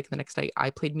played music. The next night I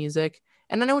played music.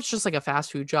 And I know it's just like a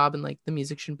fast food job, and like the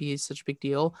music shouldn't be such a big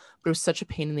deal, but it was such a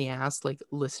pain in the ass, like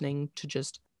listening to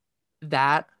just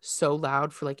that so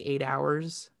loud for like 8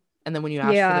 hours. And then when you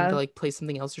ask for them to Yeah. like play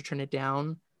something else or turn it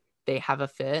down, they have a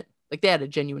fit. Like they had a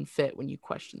genuine fit when you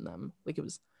question them. Like it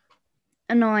was.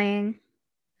 Annoying.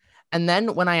 And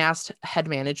then when I asked head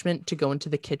management to go into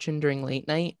the kitchen during late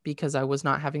night because I was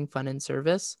not having fun in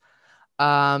service,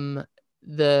 um,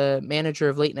 the manager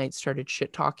of late night started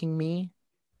shit talking me,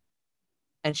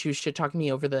 and she was shit talking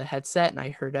me over the headset, and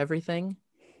I heard everything,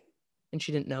 and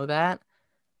she didn't know that.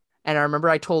 And I remember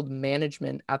I told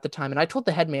management at the time, and I told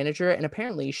the head manager, and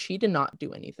apparently she did not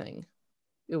do anything.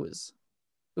 It was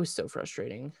so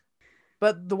frustrating.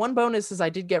 But the one bonus is I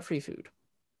did get free food,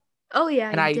 Oh yeah,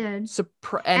 and you I did.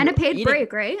 and And a paid eating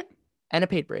break, right? and a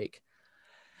paid break.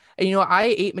 And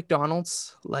I ate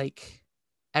McDonald's like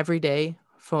every day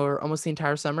for almost the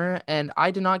entire summer, and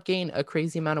I did not gain a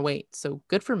crazy amount of weight. So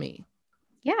good for me.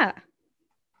 Yeah.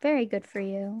 Very good for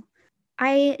you.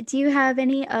 I do you have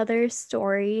any other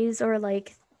stories or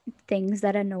like things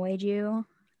that annoyed you?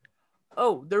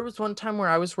 Oh, there was one time where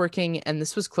I was working, and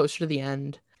this was closer to the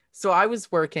end. So I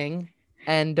was working,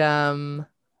 and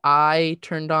I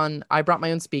brought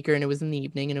my own speaker, and it was in the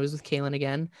evening, and it was with Kaylin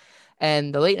again.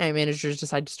 And the late night managers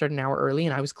decided to start an hour early,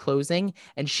 and I was closing,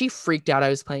 and she freaked out. I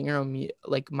was playing her own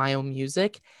like my own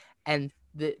music, and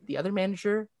the other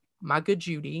manager, my good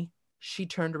Judy, she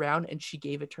turned around and she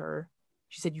gave it to her.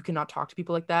 She said, "You cannot talk to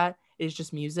people like that. It is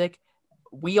just music.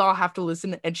 We all have to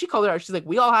listen." And she called her out. She's like,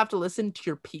 "We all have to listen to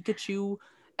your Pikachu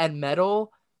and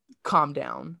metal. Calm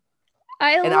down."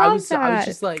 I And I love was I was that.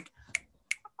 just like,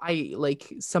 I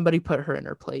like somebody put her in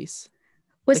her place.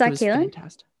 Was Like it that was Kaylin?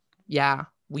 fantastic. Yeah,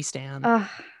 we stand. Oh,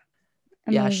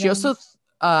 Yeah, she amazing.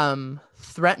 also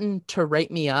threatened to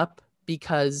write me up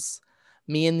because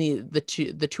me and the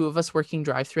two of us working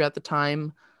drive through at the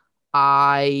time,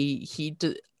 I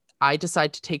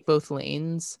decided to take both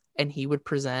lanes, and he would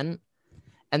present.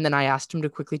 And then I asked him to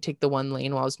quickly take the one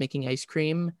lane while I was making ice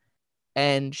cream,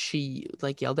 and she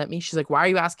like yelled at me. She's like, "Why are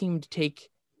you asking him to take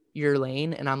your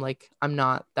lane?" And I'm like, "I'm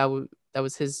not. That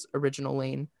was his original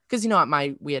lane." Because at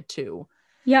my we had two.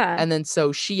 Yeah. And then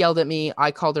so she yelled at me.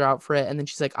 I called her out for it, and then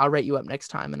she's like, "I'll write you up next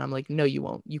time." And I'm like, "No, you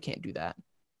won't. You can't do that."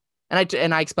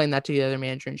 And I explained that to the other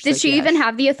manager, and she's Did like, she "Yeah, even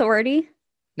have the authority?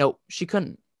 nope, she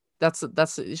couldn't. That's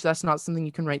not something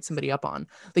you can write somebody up on.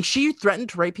 Like she threatened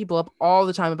to write people up all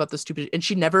the time about the stupid, and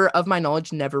she never, of my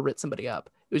knowledge, never writ somebody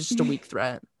up. It was just a weak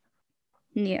threat.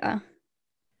 Yeah.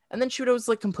 And then she would always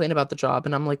like complain about the job,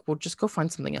 and I'm like, well, just go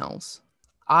find something else.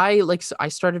 I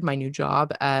started my new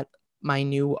job at my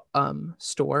new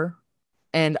store,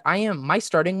 and my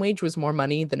starting wage was more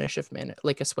money than a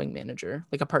like a swing manager,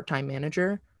 like a part-time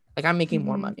manager. Like I'm making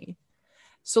more Hmm. money.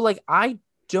 So like I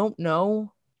don't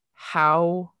know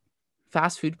how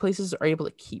fast food places are able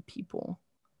to keep people.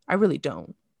 I really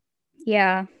don't.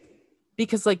 Yeah.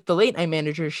 Because like the late night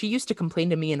manager, she used to complain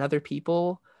to me and other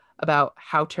people about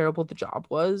how terrible the job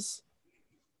was.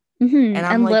 And I'm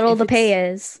And like, little the pay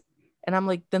is.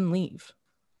 then leave.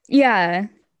 Yeah.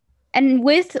 And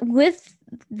with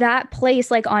that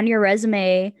place like on your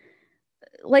resume,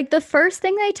 like the first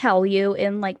thing they tell you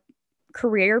in like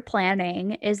career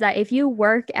planning is that if you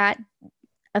work at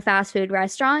a fast food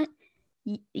restaurant,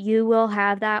 you will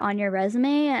have that on your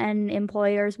resume, and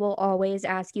employers will always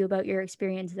ask you about your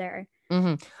experience there.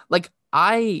 Like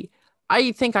I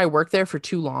think I worked there for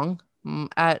too long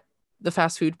at the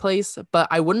fast food place, but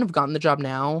I wouldn't have gotten the job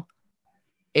now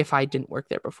if I didn't work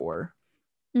there before.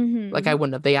 Like I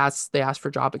wouldn't have. They asked for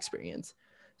job experience.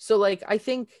 So like I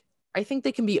think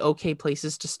they can be okay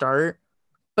places to start,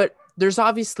 but there's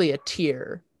obviously a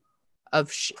tier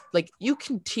of like you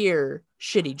can tier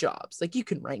shitty jobs. Like you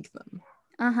can rank them.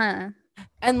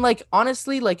 And like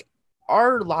honestly, like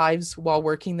our lives while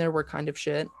working there were kind of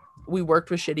shit. We worked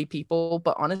with shitty people,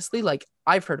 but honestly, like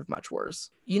I've heard of much worse.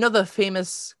 You know the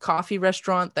famous coffee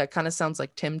restaurant that kind of sounds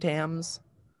like Tim Tams?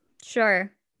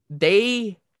 Sure.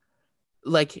 They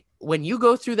like when you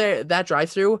go through that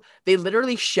drive-through, they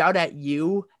literally shout at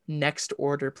you, "Next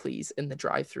order, please," in the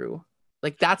drive-through.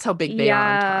 Like that's how big they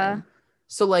are on time.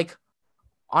 So like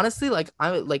honestly, like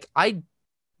I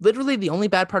literally the only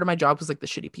bad part of my job was like the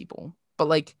shitty people. But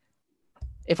like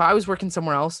if I was working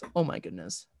somewhere else, oh my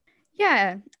goodness.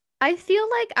 Yeah. I feel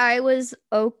like I was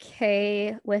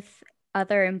okay with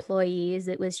other employees.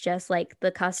 It was just like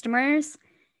the customers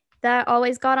that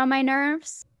always got on my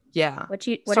nerves. Yeah. What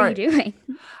are you doing?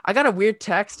 I got a weird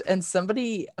text, and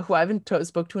somebody who I haven't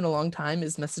spoke to in a long time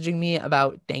is messaging me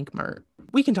about Dankmart.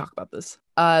 We can talk about this.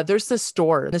 There's this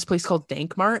store, this place called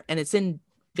Dankmart, and it's in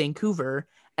Vancouver,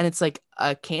 and it's like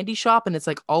a candy shop, and it's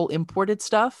like all imported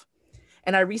stuff.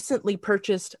 And I recently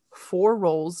purchased 4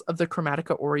 rolls of the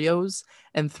Chromatica Oreos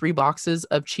and 3 boxes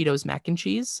of Cheetos mac and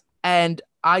cheese. And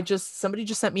somebody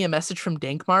just sent me a message from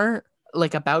Dankmart,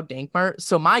 like about Dankmart.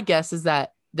 So my guess is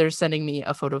that they're sending me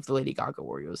a photo of the Lady Gaga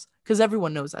Oreos because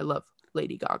everyone knows I love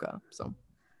Lady Gaga. So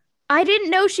I didn't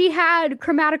know she had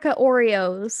Chromatica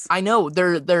Oreos. I know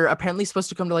they're apparently supposed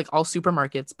to come to like all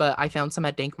supermarkets, but I found some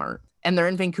at Dankmart and they're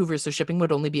in Vancouver, so shipping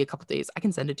would only be a couple days. I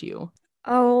can send it to you.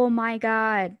 Oh my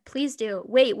God. Please do.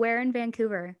 Wait, where in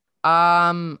Vancouver?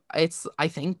 It's I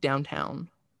think downtown.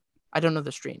 I don't know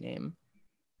the street name.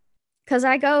 Because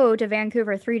I go to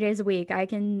Vancouver 3 days a week. I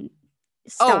can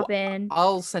stop in.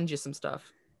 I'll send you some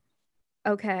stuff.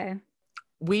 Okay.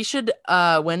 We should,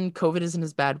 when COVID isn't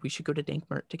as bad, we should go to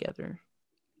Dankmart together.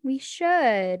 We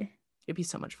should. It'd be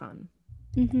so much fun.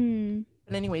 And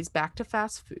anyways, back to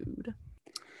fast food.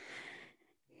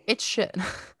 It's shit.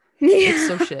 It's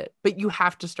so shit. But you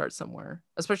have to start somewhere,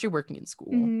 especially working in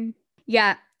school.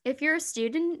 Yeah. If you're a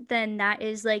student, then that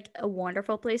is like a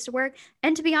wonderful place to work.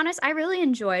 And to be honest, I really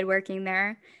enjoyed working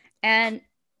there. And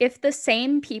if the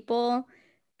same people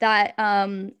that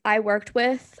I worked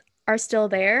with are still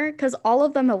there, because all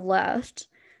of them have left,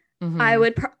 I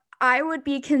would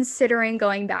be considering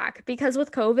going back, because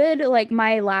with COVID, like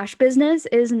my lash business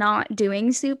is not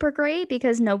doing super great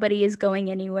because nobody is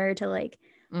going anywhere to like,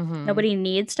 nobody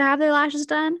needs to have their lashes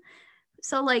done.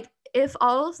 So like if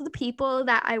all of the people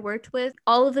that I worked with,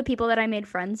 all of the people that I made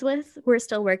friends with were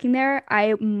still working there,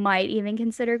 I might even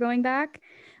consider going back.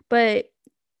 But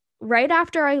right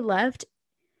after I left,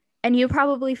 and you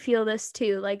probably feel this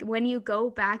too, like when you go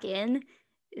back in,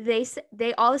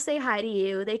 they all say hi to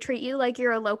you. They treat you like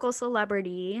you're a local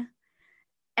celebrity.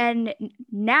 And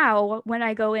now when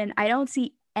I go in, I don't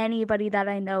see anybody that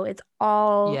I know. It's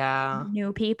all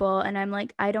new people. And I'm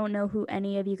like, I don't know who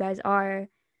any of you guys are.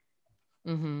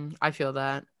 I feel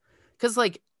that. Because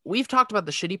like we've talked about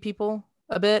the shitty people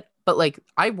a bit, but like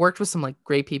I worked with some like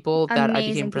great people that I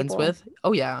became friends with.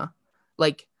 Oh yeah.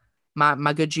 Like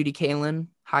my good Judy Kalen.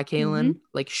 Hi Kalen.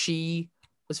 Like she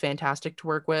was fantastic to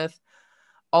work with.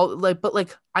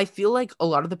 But I feel like a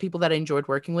lot of the people that I enjoyed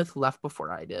working with left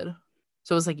before I did.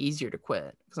 So it was like easier to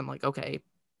quit because I'm like, okay,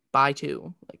 bye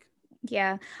too. Like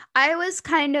yeah, I was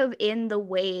kind of in the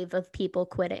wave of people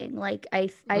quitting. Like I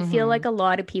feel like a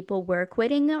lot of people were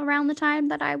quitting around the time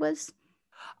that I was.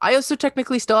 I also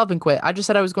technically still haven't quit. I just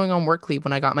said I was going on work leave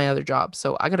when I got my other job,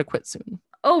 so I gotta quit soon.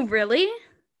 Oh really?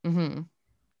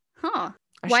 Huh.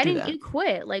 Why didn't you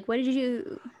quit? Like what did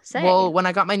you say? Well, when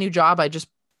I got my new job, I just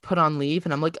put on leave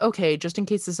and I'm like, okay, just in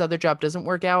case this other job doesn't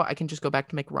work out, I can just go back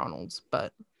to McDonald's.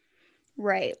 But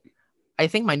right. I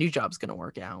think my new job's gonna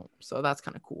work out, so that's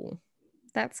kind of cool.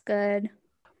 That's good.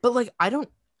 But like I don't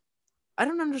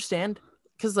understand,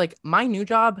 because like my new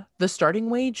job, the starting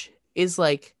wage is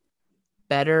like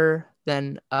better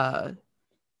than a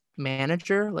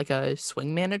manager, like a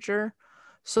swing manager.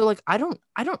 So like I don't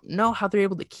know how they're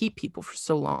able to keep people for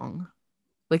so long.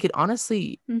 Like it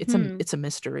honestly, it's a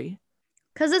mystery.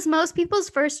 Because it's most people's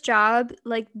first job,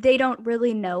 like they don't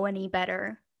really know any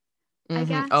better. I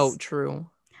guess. Oh, true.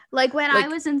 Like when I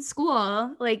was in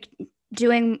school, like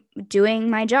doing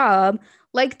my job,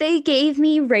 like they gave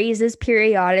me raises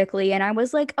periodically and I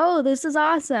was like, "Oh, this is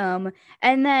awesome."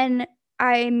 And then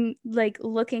I'm like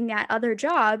looking at other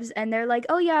jobs and they're like,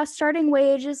 "Oh yeah, starting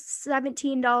wage is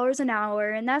 $17 an hour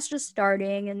and that's just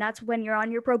starting and that's when you're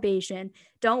on your probation.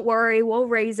 Don't worry, we'll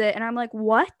raise it." And I'm like,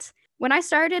 "What?" When I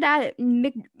started at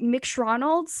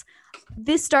McDonald's,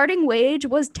 the starting wage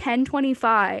was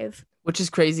 $10.25. Which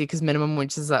is crazy because minimum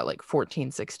wage is at like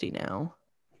 $14.60 now.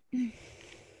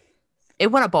 It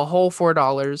went up a whole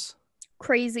 $4.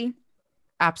 Crazy.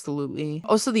 Absolutely.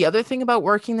 Also, the other thing about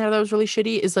working there that was really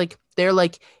shitty is like they're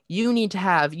like, you need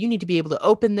to be able to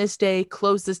open this day,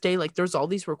 close this day. Like there's all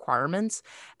these requirements.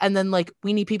 And then like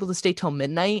we need people to stay till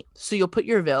midnight. So you'll put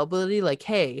your availability like,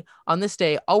 hey, on this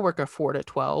day, I'll work a 4 to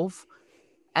 12.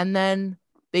 And then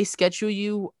they schedule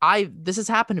you. This has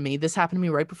happened to me. This happened to me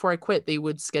right before I quit. They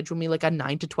would schedule me like a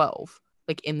 9 to 12,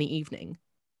 like in the evening.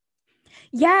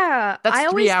 Yeah. That's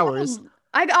 3 hours.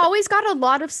 I always got a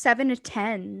lot of 7 to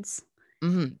 10s.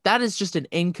 Mm-hmm. That is just an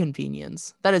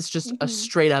inconvenience. That is just a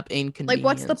straight up inconvenience. Like,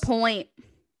 what's the point?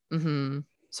 Mm-hmm.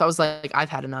 So I was like, I've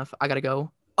had enough. I gotta go.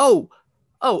 Oh.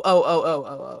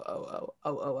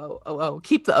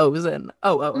 Keep the O's in.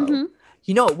 Oh.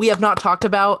 You know what we have not talked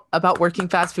about working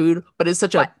fast food, but it's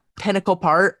such a pinnacle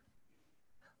part?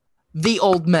 The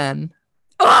old men.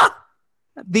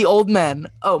 The old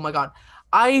men. Oh my God.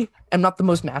 I am not the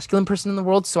most masculine person in the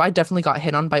world, so I definitely got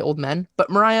hit on by old men. But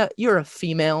Mariah, you're a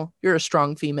female. You're a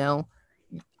strong female.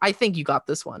 I think you got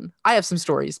this one. I have some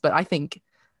stories, but I think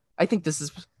this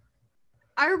is...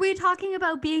 Are we talking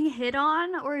about being hit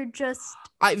on or just...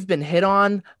 I've been hit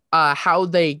on, how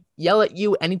they yell at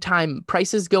you anytime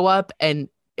prices go up, and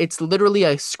it's literally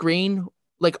a screen.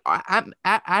 Like at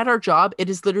our job, it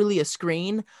is literally a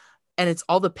screen, and it's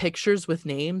all the pictures with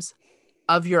names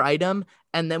of your item,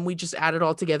 and then we just add it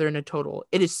all together in a total.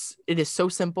 It is so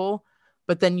simple,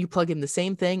 but then you plug in the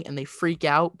same thing and they freak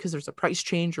out because there's a price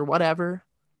change or whatever.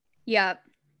 Yeah.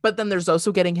 But then there's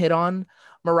also getting hit on.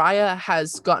 Mariah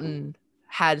has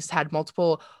had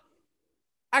multiple.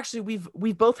 Actually,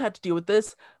 we've both had to deal with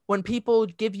this when people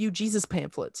give you Jesus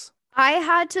pamphlets. I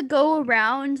had to go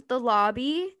around the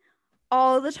lobby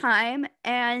all the time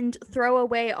and throw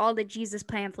away all the Jesus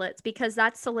pamphlets because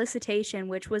that's solicitation,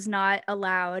 which was not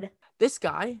allowed. This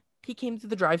guy, he came through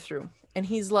the drive-thru and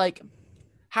he's like,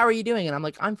 "How are you doing?" And I'm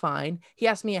like, "I'm fine." He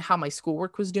asked me how my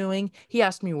schoolwork was doing. He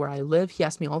asked me where I live. He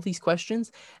asked me all these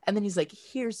questions. And then he's like,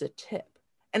 "Here's a tip."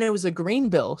 And it was a green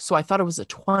bill. So I thought it was a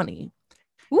 20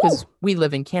 because we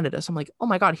live in Canada. So I'm like, oh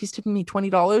my God, he's tipping me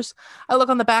 $20. I look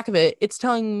on the back of it. It's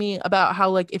telling me about how,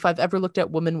 like, if I've ever looked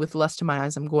at women with lust in my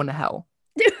eyes, I'm going to hell.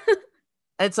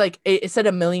 And it's like, it said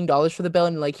 $1 million for the bill.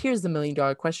 And like, here's the $1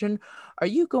 million question. Are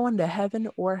you going to heaven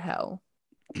or hell?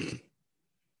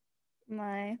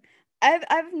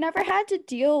 I've never had to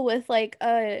deal with like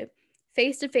a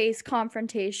face-to-face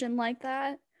confrontation like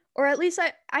that. Or at least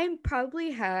I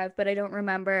probably have, but I don't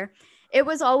remember. It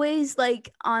was always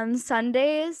like on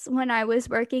Sundays when I was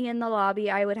working in the lobby,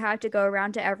 I would have to go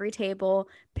around to every table,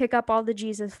 pick up all the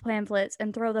Jesus pamphlets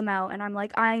and throw them out. And I'm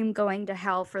like, I'm going to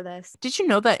hell for this. Did you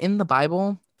know that in the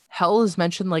Bible, hell is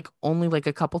mentioned like only like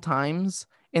a couple times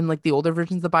in like the older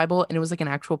versions of the Bible, and it was like an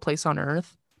actual place on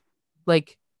earth?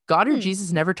 Like God or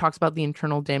Jesus never talks about the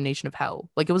eternal damnation of hell.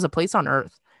 Like it was a place on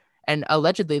earth. And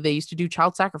allegedly they used to do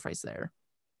child sacrifice there.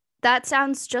 That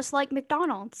sounds just like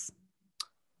McDonald's.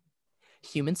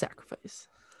 Human sacrifice.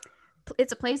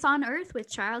 It's a place on earth with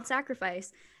child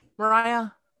sacrifice. Mariah,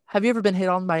 have you ever been hit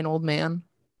on by an old man?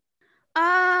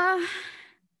 I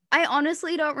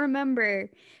honestly don't remember,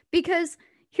 because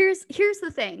here's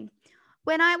the thing.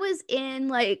 When I was in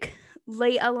like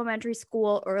late elementary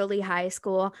school, early high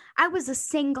school, I was a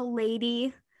single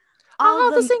lady.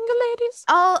 All the single ladies.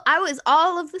 I was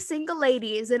all of the single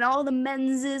ladies, and all the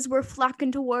menses were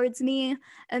flocking towards me.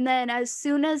 And then as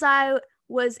soon as I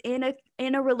was in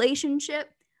a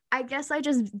relationship, I guess I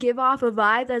just give off a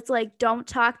vibe that's like, don't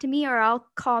talk to me or I'll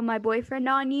call my boyfriend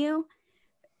on you,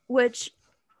 which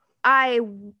I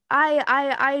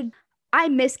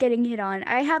miss getting hit on.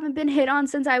 I haven't been hit on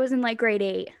since I was in like grade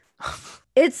 8.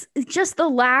 It's just the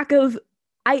lack of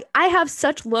I have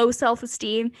such low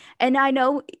self-esteem, and I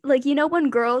know, like, you know,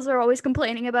 when girls are always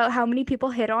complaining about how many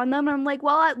people hit on them, I'm like,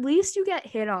 well, at least you get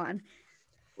hit on.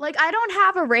 Like, I don't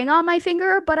have a ring on my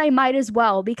finger, but I might as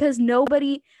well, because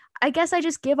nobody, I guess I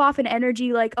just give off an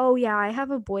energy like, oh yeah, I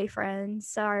have a boyfriend,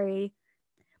 sorry.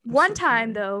 One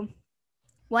time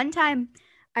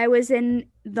I was in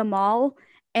the mall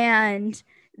and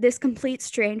this complete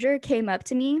stranger came up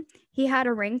to me. He had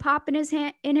a ring pop in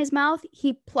his mouth.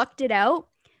 He plucked it out,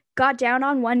 got down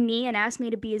on one knee and asked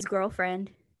me to be his girlfriend.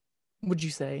 What'd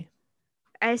you say?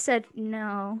 I said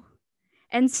no.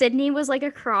 And Sydney was like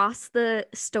across the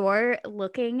store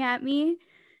looking at me,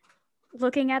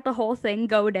 looking at the whole thing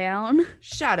go down.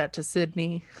 Shout out to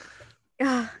Sydney.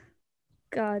 Ah,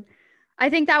 God. I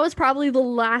think that was probably the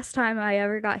last time I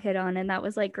ever got hit on, and that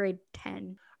was like grade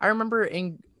 10. I remember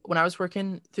when I was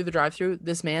working through the drive-thru,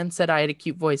 this man said I had a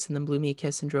cute voice and then blew me a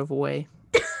kiss and drove away.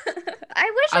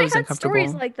 I wish I I was had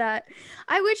stories uncomfortable. like that.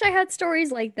 I wish I had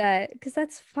stories like that because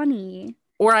that's funny.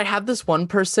 Or I had this one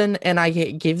person and I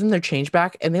gave them their change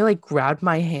back and they like grabbed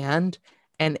my hand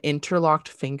and interlocked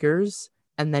fingers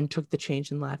and then took the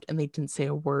change and left and they didn't say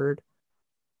a word.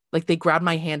 Like they grabbed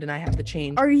my hand and I had the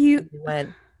change. Are you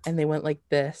And they went like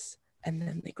this and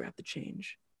then they grabbed the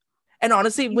change. And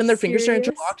honestly, you when their fingers are serious?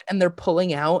 interlocked and they're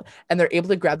pulling out and they're able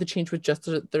to grab the change with just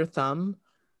their thumb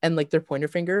and like their pointer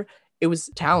finger, it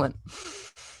was talent.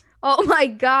 Oh my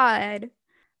God.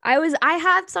 I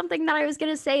had something that I was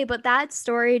gonna say, but that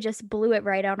story just blew it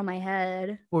right out of my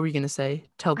head. What were you gonna say?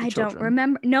 Tell the children. Don't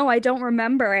remember. No, I don't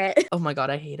remember it. Oh my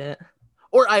God, I hate it.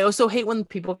 Or I also hate when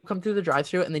people come through the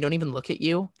drive-thru and they don't even look at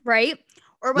you. Right?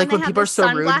 Or when Like they when have people their are so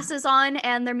rude. sunglasses on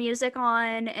and their music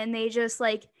on and they just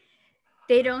like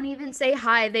they don't even say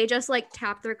hi. They just like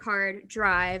tap their card,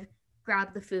 drive,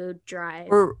 grab the food, drive.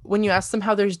 Or when you ask them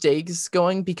how their day's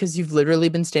going because you've literally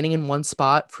been standing in one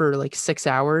spot for like 6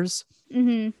 hours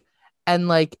Mm-hmm. and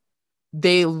like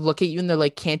they look at you and they're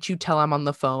like, can't you tell I'm on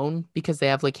the phone because they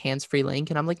have like hands-free link?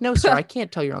 And I'm like, no, sir, I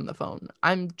can't tell you're on the phone.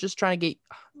 I'm just trying to get.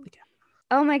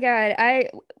 Oh my God.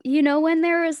 When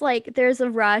there was like, there's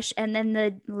a rush and then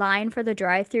the line for the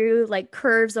drive-through like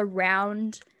curves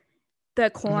around the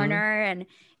corner and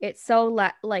it's so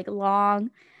like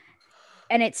long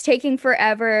and it's taking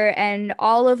forever and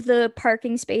all of the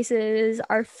parking spaces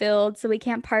are filled so we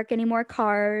can't park any more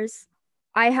cars.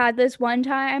 I had this one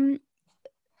time,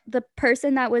 the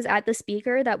person that was at the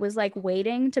speaker that was like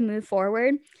waiting to move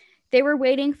forward, they were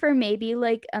waiting for maybe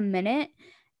like a minute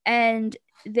and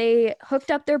they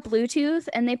hooked up their Bluetooth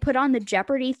and they put on the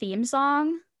Jeopardy theme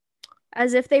song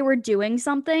as if they were doing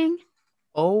something.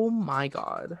 Oh my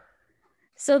God.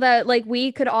 So that like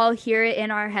we could all hear it in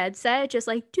our headset, just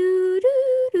like doo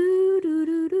doo doo doo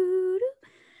doo doo.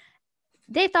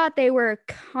 They thought they were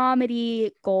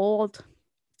comedy gold.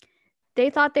 They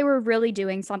thought they were really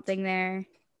doing something there.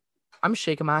 I'm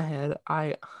shaking my head.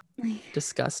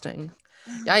 Disgusting.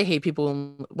 Yeah, I hate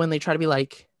people when they try to be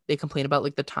like, they complain about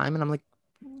like the time and I'm like,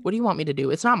 what do you want me to do?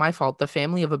 It's not my fault. The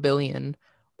family of a billion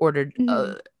ordered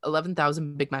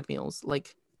 11,000 Big Mac meals.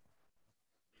 Like,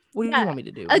 what do you want me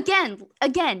to do?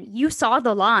 Again, you saw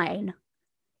the line.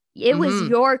 It was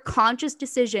your conscious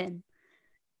decision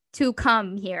to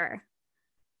come here.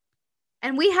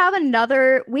 And we had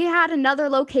another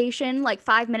location like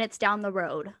 5 minutes down the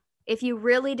road. If you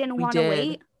really didn't want to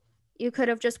wait, you could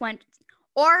have just went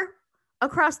or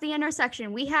across the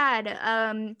intersection. We had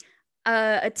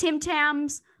a Tim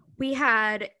Tams, we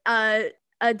had a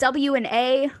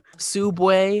W&A,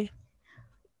 Subway.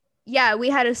 Yeah, we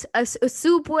had a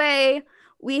Subway,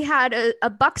 we had a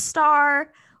Buckstar,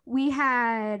 we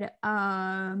had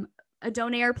a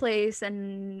Donair place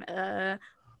and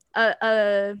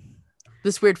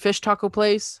this weird fish taco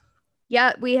place.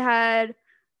 Yeah, we had.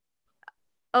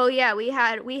 Oh yeah, we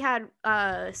had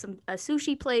a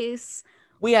sushi place.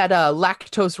 We had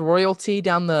Lactose Royalty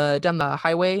down the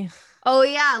highway. Oh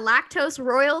yeah, Lactose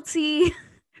Royalty.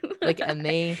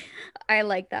 I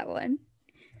like that one.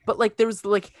 But like there was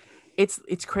like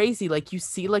it's crazy. Like you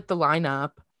see like the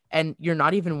lineup and you're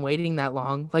not even waiting that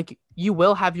long. Like you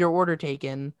will have your order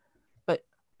taken, but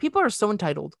people are so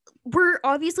entitled. We're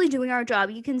obviously doing our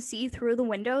job. You can see through the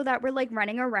window that we're like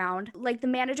running around. Like the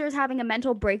manager is having a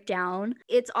mental breakdown.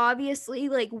 It's obviously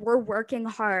like we're working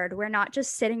hard. We're not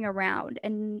just sitting around.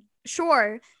 And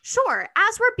sure,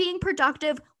 as we're being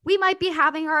productive, we might be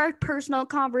having our personal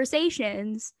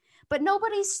conversations, but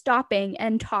nobody's stopping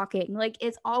and talking. Like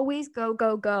it's always go,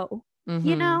 go, go.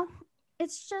 Mm-hmm.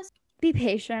 It's just be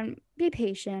patient, be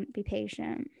patient, be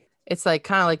patient. It's like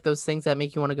kind of like those things that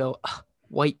make you want to go,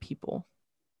 white people.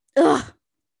 Ugh,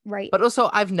 right. But also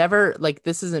I've never like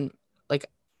this isn't like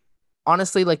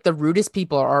honestly like the rudest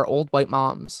people are old white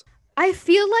moms. I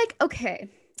feel like okay.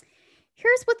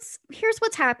 Here's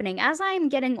what's happening. As I'm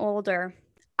getting older,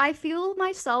 I feel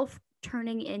myself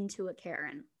turning into a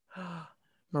Karen.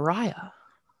 Mariah.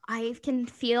 I can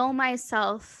feel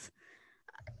myself.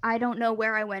 I don't know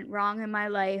where I went wrong in my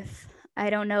life. I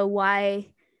don't know why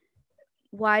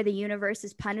the universe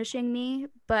is punishing me,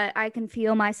 but I can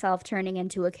feel myself turning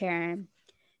into a Karen.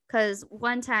 Because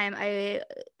one time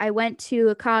I went to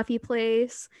a coffee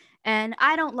place and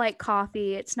I don't like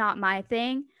coffee. It's not my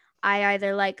thing. I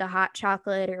either like a hot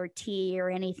chocolate or tea or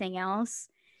anything else.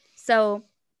 So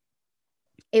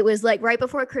it was like right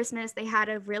before Christmas, they had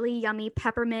a really yummy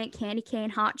peppermint candy cane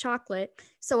hot chocolate.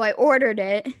 So I ordered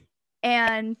it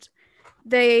and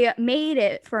they made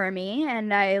it for me.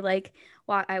 And I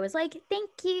was like, thank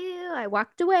you. I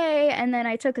walked away and then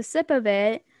I took a sip of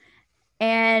it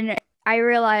and I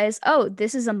realized, oh,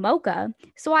 this is a mocha.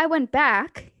 So I went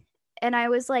back and I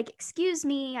was like, excuse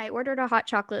me, I ordered a hot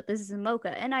chocolate. This is a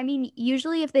mocha. And I mean,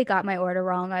 usually if they got my order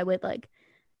wrong, I would like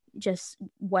just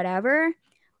whatever.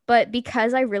 But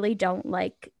because I really don't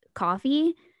like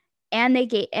coffee and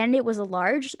it was a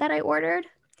large that I ordered,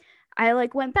 I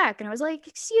like went back and I was like,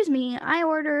 excuse me, I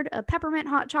ordered a peppermint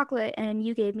hot chocolate and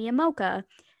you gave me a mocha.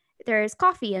 There's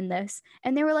coffee in this.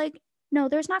 And they were like, no,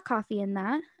 there's not coffee in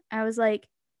that. I was like,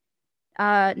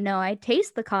 no, I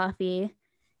taste the coffee.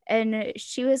 And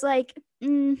she was like,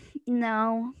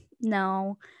 no.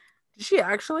 Did she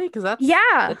actually? Because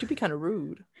Yeah. that could be kind of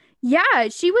rude. Yeah,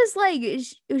 she was like,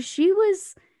 she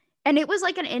was, and it was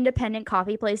like an independent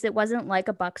coffee place. It wasn't like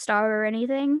a Buck Star or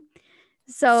anything.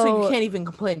 So you can't even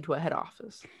complain to a head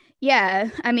office. Yeah,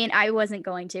 I mean, I wasn't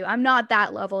going to. I'm not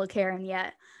that level of Karen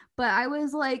yet. But I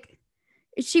was like,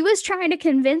 she was trying to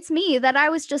convince me that I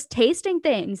was just tasting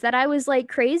things, that I was like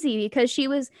crazy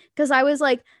because I was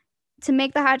like, to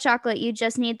make the hot chocolate, you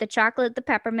just need the chocolate, the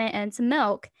peppermint, and some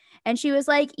milk. And she was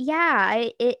like, yeah,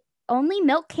 it only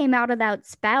milk came out of that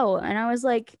spout. And I was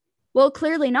like, well,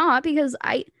 clearly not, because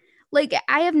I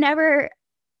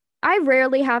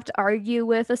rarely have to argue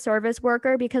with a service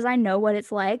worker because I know what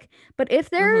it's like. But if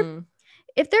they're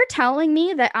telling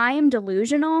me that I am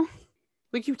delusional,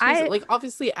 like like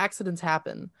obviously accidents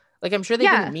happen. Like I'm sure they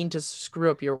didn't mean to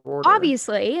screw up your order.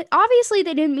 Obviously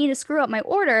they didn't mean to screw up my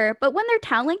order. But when they're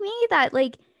telling me that,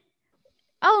 like,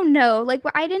 oh no, like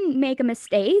I didn't make a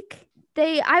mistake.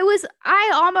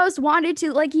 I almost wanted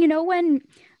to, like, when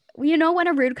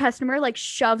a rude customer like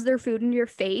shoves their food in your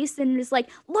face and is like,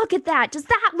 look at that. Does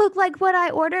that look like what I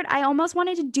ordered? I almost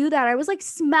wanted to do that. I was like,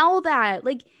 smell that.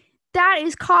 Like, that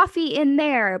is coffee in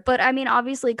there. But I mean,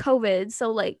 obviously COVID. So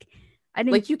like, I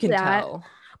didn't, like, you can tell.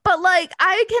 But like,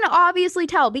 I can obviously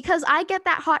tell because I get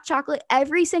that hot chocolate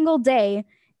every single day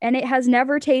and it has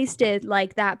never tasted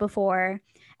like that before.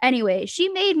 Anyway, she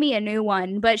made me a new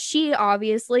one, but she made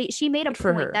a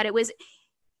point that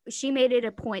she made it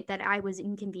a point that I was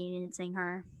inconveniencing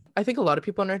her. I think a lot of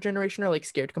people in our generation are like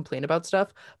scared to complain about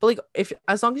stuff, but like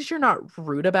as long as you're not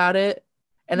rude about it,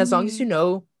 and as long as you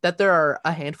know that there are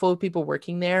a handful of people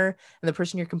working there, and the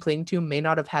person you're complaining to may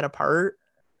not have had a part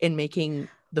in making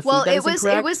the food that is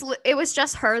incorrect. It was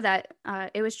just her that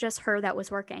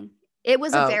was working. It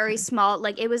was a very small,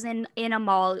 like, it was in a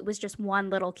mall. It was just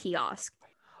one little kiosk.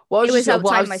 Well, it was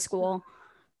outside my school.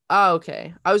 Oh,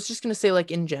 okay. I was just gonna say,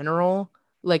 like, in general,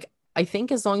 like, I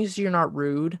think as long as you're not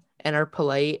rude and are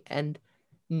polite and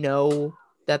know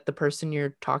that the person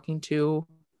you're talking to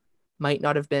might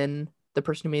not have been the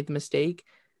person who made the mistake,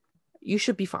 you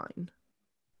should be fine.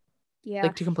 Yeah.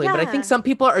 Like, to complain. Yeah. But I think some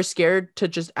people are scared to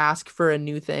just ask for a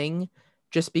new thing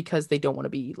just because they don't want to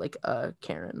be like a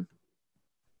Karen.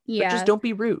 Yeah. But just don't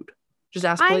be rude. Just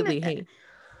ask politely, hey.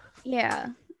 Yeah.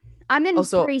 I'm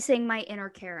embracing my inner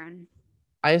Karen.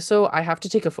 I have to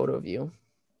take a photo of you.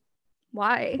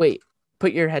 Why? Wait,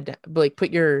 put your head down. Like,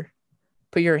 put your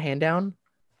hand down.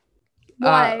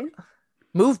 Why?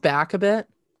 Move back a bit.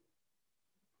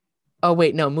 Oh,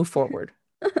 wait, no, move forward.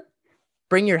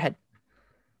 Bring your head.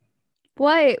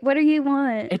 What do you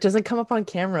want? It doesn't come up on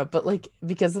camera, but like,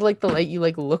 because of like the light, you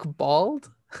like look bald.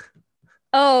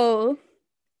 Oh.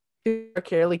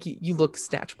 Okay, like you look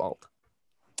snatch bald.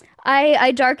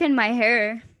 I darkened my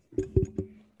hair.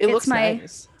 It looks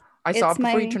nice. I saw it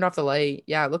before you turned off the light.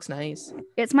 Yeah, it looks nice.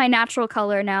 It's my natural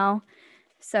color now.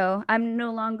 So I'm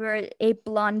no longer a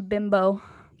blonde bimbo.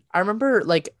 I remember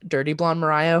like Dirty Blonde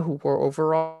Mariah who wore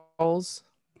overalls.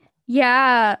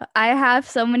 Yeah, I have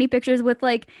so many pictures with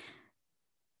like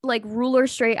ruler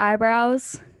straight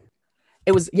eyebrows.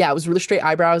 It was really straight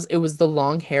eyebrows. It was the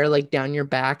long hair like down your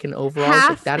back and overalls.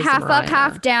 Half up,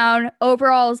 half down,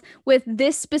 overalls with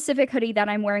this specific hoodie that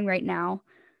I'm wearing right now.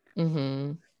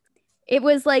 Mm-hmm. It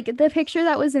was like the picture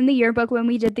that was in the yearbook when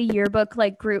we did the yearbook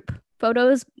like group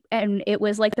photos, and it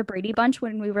was like the Brady Bunch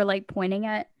when we were like pointing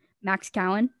at Max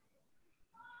Cowan.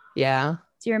 Yeah.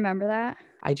 Do you remember that?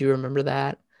 I do remember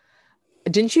that.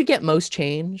 Didn't you get most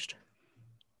changed?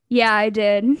 Yeah, I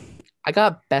did. I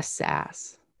got best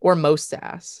sass or most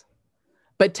sass.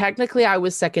 But technically I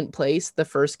was second place. The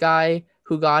first guy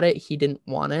who got it, he didn't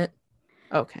want it.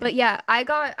 Okay. But yeah, I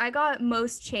got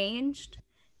most changed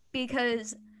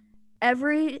because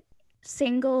every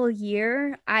single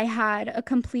year, I had a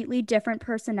completely different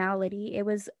personality. It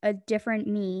was a different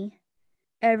me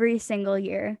every single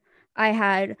year. I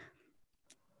had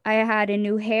a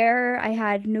new hair, I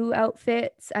had new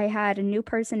outfits, I had a new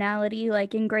personality.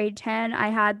 Like in grade 10,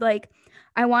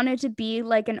 I wanted to be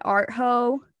like an art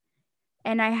hoe,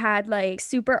 and I had like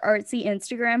super artsy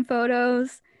Instagram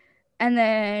photos. And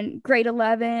then grade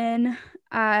 11,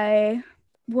 I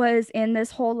was in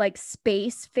this whole like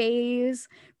space phase.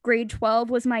 Grade 12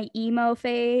 was my emo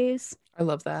phase. I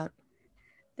love that.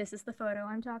 This is the photo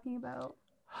I'm talking about.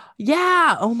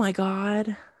 Yeah. Oh my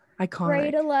God. Iconic.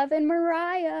 Grade 11,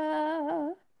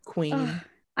 Mariah. Queen. Ugh,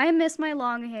 I miss my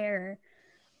long hair.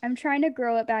 I'm trying to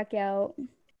grow it back out.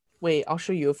 Wait, I'll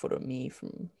show you a photo of me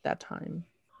from that time.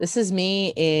 This is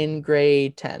me in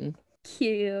grade 10.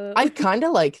 Cute. I've kind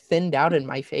of like thinned out in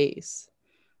my face.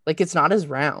 Like it's not as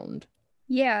round.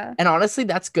 Yeah. And honestly,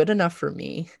 that's good enough for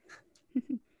me.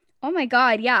 Oh my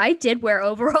God. Yeah, I did wear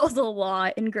overalls a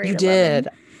lot in grade 11.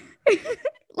 You did.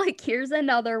 Like, here's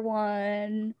another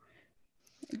one.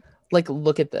 Like,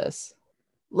 look at this.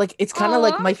 Like, it's kind of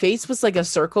like my face was like a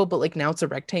circle, but like now it's a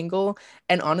rectangle.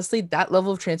 And honestly, that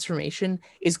level of transformation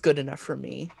is good enough for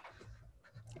me.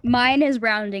 Mine is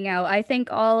rounding out. I think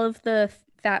all of the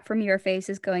fat from your face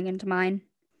is going into mine.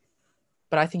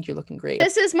 But I think you're looking great.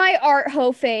 This is my art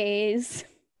hoe phase.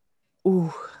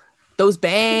 Ooh, those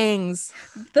bangs.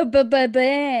 The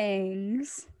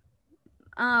bangs.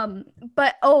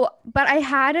 But I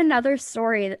had another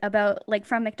story about like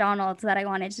from McDonald's that I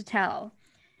wanted to tell.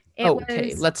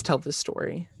 Okay, let's tell this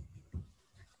story.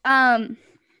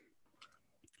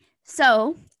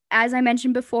 So as I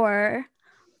mentioned before,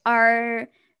 our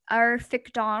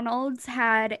McDonald's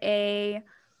had a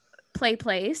play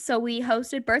place, so we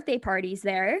hosted birthday parties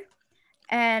there,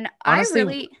 and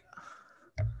honestly,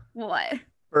 what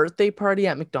birthday party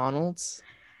at McDonald's?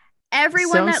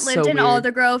 Everyone that lived in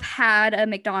Aldergrove had a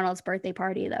McDonald's birthday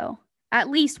party, though, at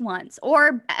least once,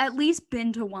 or at least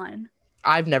been to one.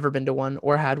 I've never been to one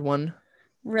or had one.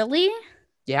 Really?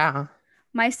 Yeah.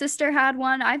 My sister had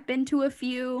one. I've been to a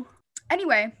few.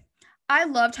 Anyway, I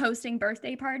loved hosting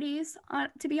birthday parties,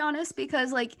 to be honest,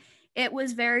 because like it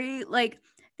was very like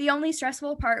the only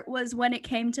stressful part was when it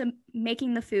came to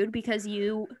making the food, because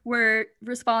you were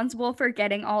responsible for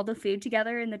getting all the food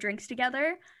together and the drinks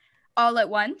together all at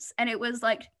once. And it was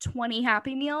like 20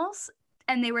 Happy Meals,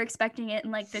 and they were expecting it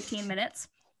in like 15 minutes.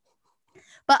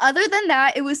 But other than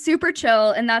that, it was super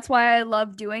chill, and that's why I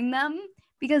love doing them,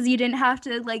 because you didn't have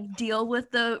to like deal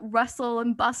with the rustle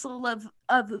and bustle of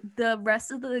the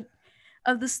rest of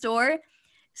the store.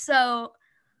 So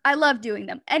I love doing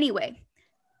them. Anyway,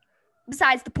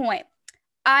 besides the point,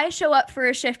 I show up for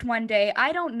a shift one day.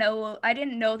 I didn't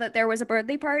know that there was a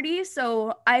birthday party,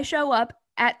 so I show up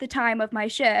at the time of my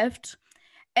shift,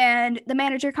 and the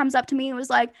manager comes up to me and was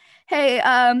like, "Hey,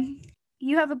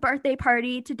 you have a birthday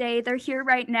party today. They're here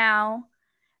right now."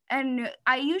 And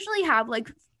I usually have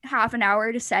like half an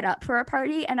hour to set up for a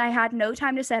party, and I had no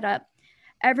time to set up.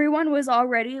 Everyone was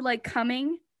already like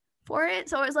coming for it,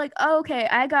 so I was like, oh, okay,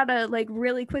 I gotta like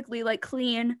really quickly like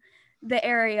clean the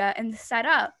area and set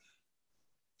up.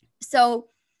 So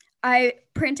I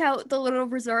print out the little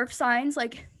reserve signs,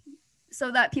 like so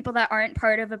that people that aren't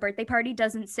part of a birthday party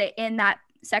doesn't sit in that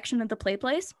section of the play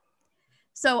place.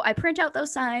 So I print out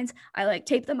those signs, I like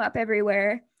tape them up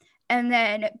everywhere. And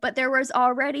then, but there was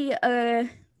already a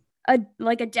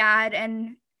dad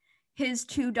and his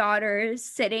two daughters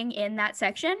sitting in that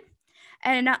section.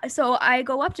 And so I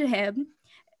go up to him,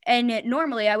 and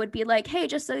normally I would be like, "Hey,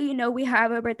 just so you know, we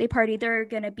have a birthday party. They're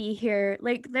going to be here.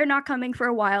 Like, they're not coming for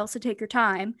a while, so take your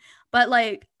time." But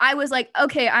like, I was like,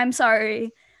 "Okay, I'm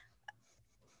sorry.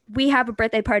 We have a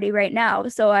birthday party right now."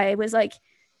 So I was like,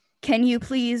 "Can you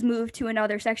please move to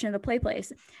another section of the play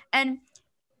place?" And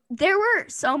there were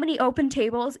so many open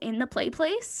tables in the play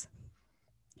place.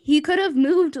 He could have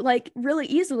moved like really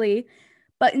easily,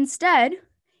 but instead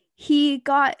he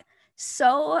got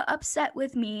so upset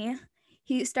with me.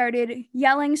 He started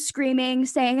yelling, screaming,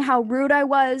 saying how rude I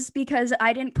was because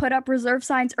I didn't put up reserve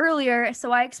signs earlier.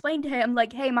 So I explained to him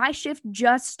like, "Hey, my shift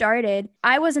just started.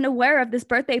 I wasn't aware of this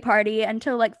birthday party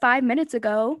until like 5 minutes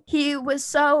ago." He was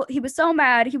so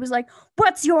mad. He was like,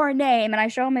 "What's your name?" And I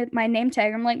show him my name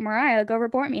tag. I'm like, "Mariah, go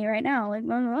report me right now." Like,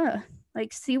 blah, blah, blah.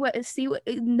 Like, see what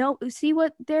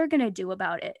they're gonna do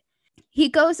about it. He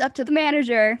goes up to the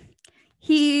manager.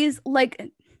 He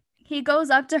goes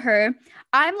up to her.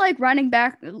 I'm like running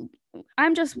back.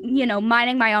 I'm just,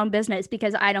 minding my own business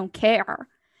because I don't care.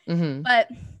 Mm-hmm. But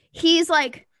he's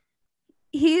like,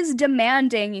 he's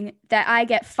demanding that I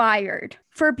get fired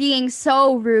for being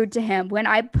so rude to him when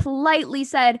I politely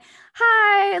said,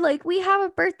 "Hi, like we have a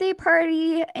birthday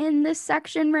party in this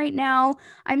section right now.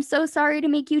 I'm so sorry to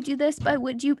make you do this, but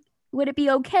would it be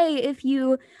okay if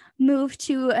you move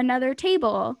to another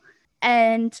table?"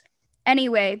 And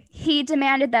anyway, he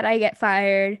demanded that I get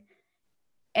fired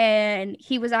and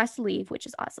he was asked to leave, which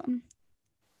is awesome.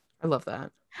 I love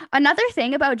that. Another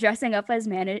thing about dressing up as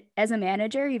a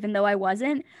manager, even though I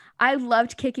wasn't, I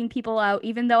loved kicking people out,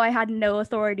 even though I had no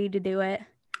authority to do it.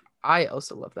 I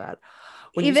also love that.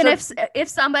 Even if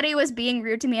somebody was being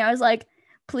rude to me, I was like,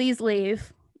 please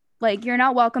leave. Like, you're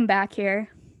not welcome back here.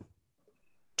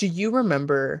 Do you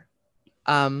remember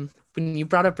when you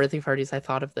brought up birthday parties, I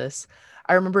thought of this.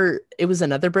 I remember it was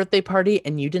another birthday party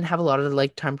and you didn't have a lot of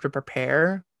like time to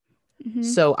prepare. Mhm.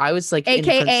 So I was like,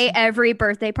 AKA every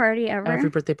birthday party ever. Every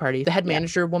birthday party. The head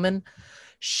manager woman,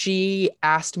 she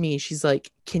asked me, she's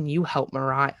like, can you help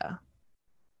Mariah?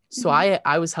 So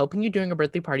I was helping you during a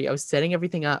birthday party. I was setting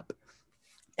everything up.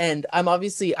 And I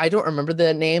don't remember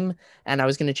the name and I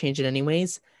was going to change it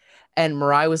anyways. And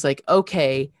Mariah was like,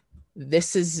 okay,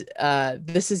 this is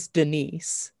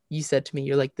Denise. You said to me,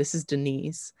 you're like, this is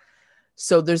Denise.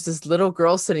 So there's this little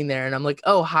girl sitting there and I'm like,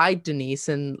 oh, hi, Denise.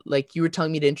 And like, you were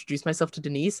telling me to introduce myself to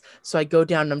Denise. So I go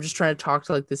down and I'm just trying to talk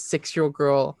to like this 6-year-old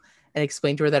girl and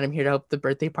explain to her that I'm here to help the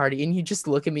birthday party. And you just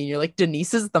look at me and you're like,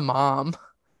 Denise is the mom.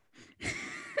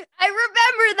 I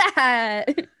remember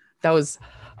that. That was,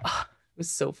 it was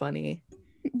so funny.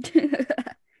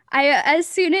 As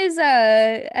soon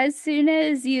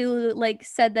as you like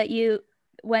said that you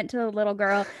went to the little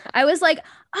girl, I was like,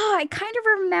 oh, I kind of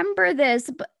remember this,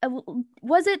 but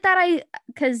was it that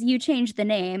because you changed the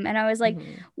name and I was like,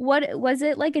 what was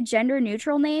it, like a gender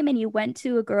neutral name and you went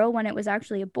to a girl when it was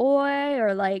actually a boy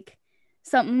or like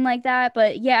something like that?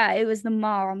 But yeah, it was the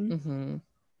mom.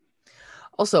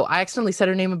 Also, I accidentally said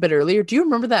her name a bit earlier. Do you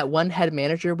remember that one head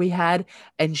manager we had?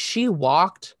 And she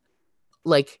walked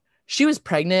like she was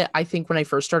pregnant, I think, when I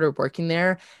first started working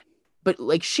there, but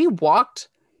like she walked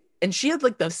and she had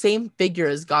like the same figure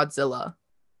as Godzilla.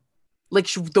 Like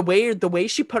the way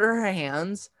she put her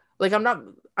hands, like I'm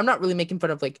not really making fun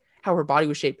of like how her body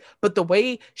was shaped, but the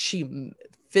way she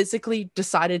physically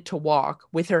decided to walk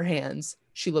with her hands,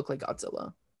 she looked like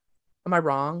Godzilla. Am I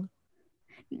wrong?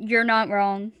 You're not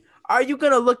wrong. Are you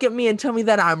gonna look at me and tell me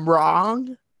that I'm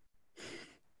wrong?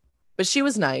 But she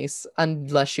was nice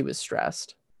unless she was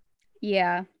stressed.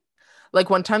 Yeah. Like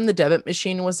one time the debit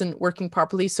machine wasn't working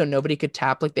properly, so nobody could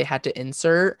tap, like they had to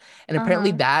insert. And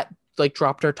apparently that like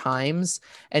dropped our times.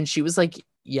 And she was like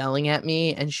yelling at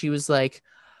me and she was like,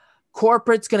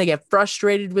 corporate's gonna get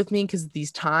frustrated with me because of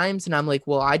these times. And I'm like,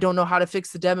 well, I don't know how to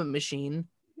fix the debit machine.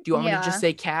 Do you want me to just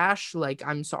say cash? Like,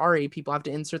 I'm sorry, people have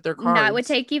to insert their cards. That would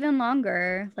take even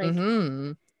longer. Like,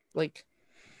 like,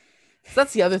 so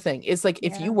that's the other thing. Is like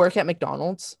if you work at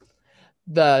McDonald's,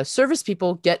 the service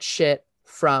people get shit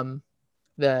from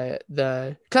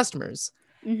the customers.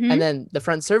 And then the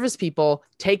front service people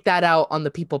take that out on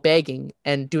the people begging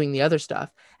and doing the other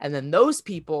stuff. And then those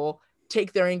people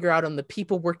take their anger out on the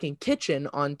people working kitchen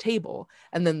on table.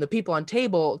 And then the people on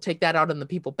table take that out on the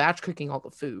people batch cooking all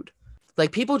the food.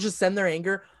 Like people just send their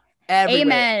anger everywhere.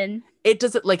 Amen. It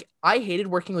doesn't like I hated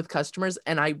working with customers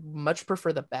and I much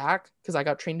prefer the back because I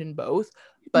got trained in both.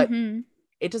 But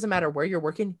it doesn't matter where you're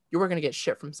working to get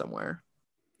shit from somewhere.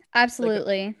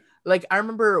 Absolutely. Like I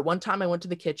remember one time I went to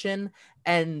the kitchen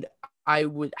and I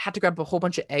had to grab a whole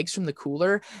bunch of eggs from the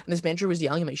cooler and this manager was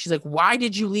yelling at me. She's like, why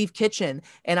did you leave kitchen?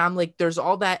 And I'm like, there's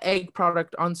all that egg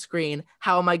product on screen.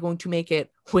 How am I going to make it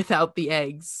without the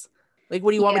eggs? Like,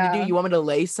 what do you want me to do? You want me to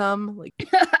lay some? Like,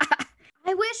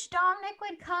 I wish Dominic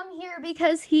would come here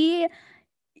because he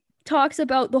talks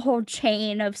about the whole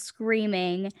chain of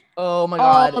screaming. Oh my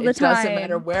God. It doesn't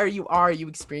matter where you are, you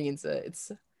experience it.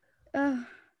 It's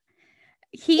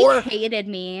he hated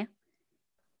me.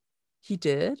 He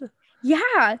did?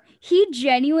 Yeah, he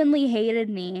genuinely hated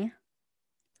me.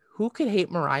 Who could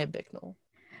hate Mariah Bicknell?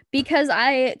 Because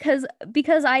I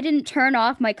didn't turn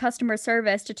off my customer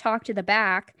service to talk to the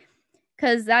back,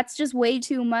 because that's just way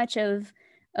too much of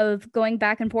going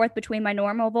back and forth between my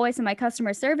normal voice and my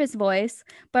customer service voice.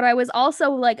 But I was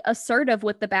also like assertive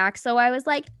with the back, so I was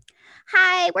like,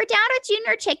 "Hi, we're down at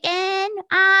Junior Chicken.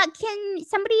 Can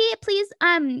somebody please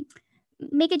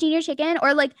make a Junior Chicken?"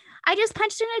 Or like, "I just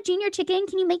punched in a Junior Chicken.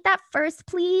 Can you make that first,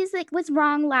 please? It was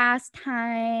wrong last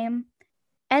time."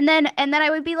 And then I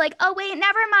would be like, "Oh wait,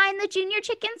 never mind. The Junior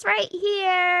Chicken's right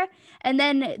here." And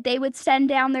then they would send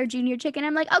down their Junior Chicken.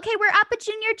 I'm like, "Okay, we're up at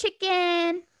Junior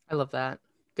Chicken." I love that.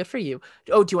 Good for you.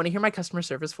 Oh, do you want to hear my customer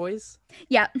service voice?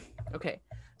 Yeah. Okay.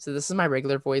 So this is my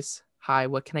regular voice. Hi,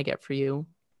 what can I get for you?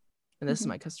 And this is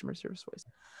my customer service voice.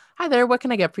 Hi there, what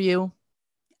can I get for you?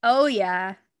 Oh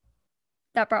yeah,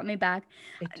 that brought me back.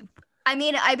 I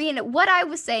mean, what I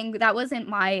was saying, that wasn't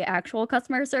my actual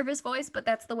customer service voice, but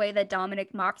that's the way that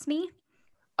Dominic mocks me.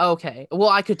 Okay, well,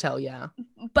 I could tell, yeah.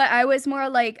 But I was more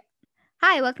like,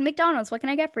 hi, welcome to McDonald's. What can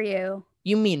I get for you?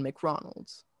 You mean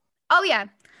McRonald's. Oh yeah.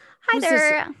 Hi Who's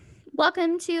there. this?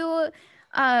 Welcome to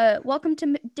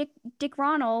Dick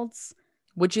Ronald's.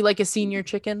 Would you like a senior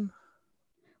chicken?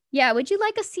 Yeah, would you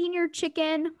like a senior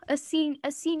chicken? A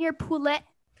senior poulet?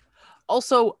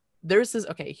 Also, there's this,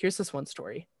 okay, here's this one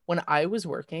story. When I was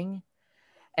working,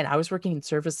 and I was working in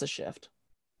service a shift,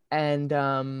 and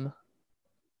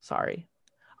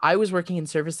I was working in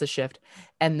service the shift,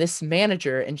 and this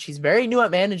manager, and she's very new at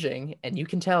managing, and you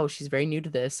can tell she's very new to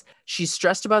this. She's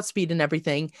stressed about speed and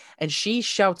everything, and she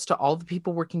shouts to all the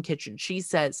people working kitchen. She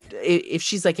says,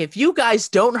 if you guys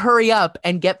don't hurry up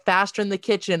and get faster in the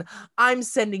kitchen, I'm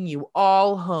sending you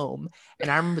all home. And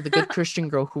I remember the good Christian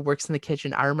girl who works in the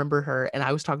kitchen. I remember her, and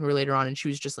I was talking to her later on, and she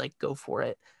was just like, go for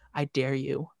it. I dare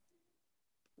you.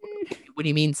 What do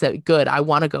you mean? So good. I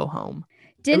want to go home.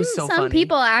 Didn't some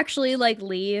people actually like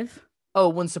leave? Oh,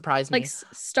 it wouldn't surprise me. Like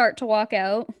start to walk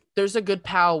out. There's a good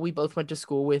pal we both went to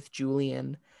school with,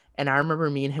 Julian, and I remember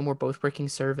me and him were both working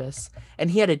service, and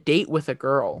he had a date with a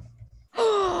girl.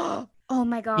 Oh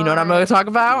my god. You know what I'm going to talk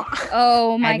about?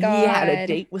 Oh my god. He had a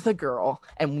date with a girl,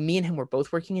 and me and him were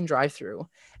both working in drive-thru,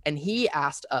 and he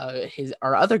asked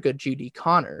our other good Judy,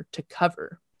 Connor, to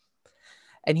cover.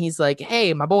 And he's like,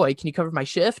 hey, my boy, can you cover my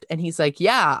shift? And he's like,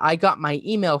 yeah, I got my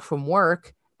email from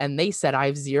work and they said I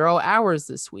have 0 hours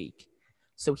this week.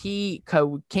 So he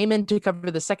came in to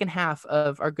cover the second half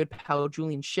of our good pal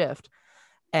Julian's shift.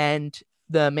 And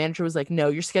the manager was like, no,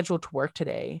 you're scheduled to work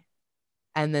today.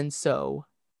 And then so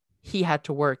he had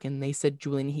to work, and they said,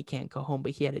 Julian, he can't go home,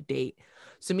 but he had a date.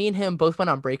 So me and him both went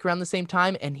on break around the same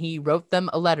time, and he wrote them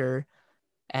a letter.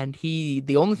 And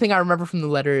the only thing I remember from the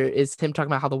letter is him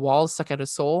talking about how the walls suck out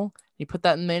his soul. He put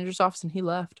that in the manager's office and he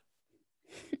left.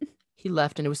 He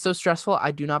left, and it was so stressful.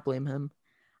 I do not blame him.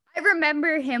 I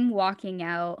remember him walking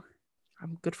out.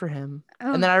 I'm good for him.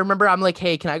 Oh. And then I remember I'm like,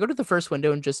 hey, can I go to the first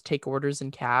window and just take orders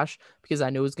in cash? Because I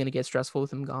knew it was going to get stressful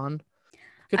with him gone.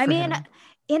 I mean,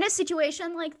 in a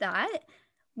situation like that,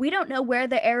 we don't know where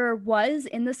the error was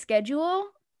in the schedule.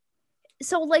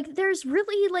 So like, there's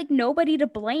really like nobody to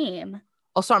blame.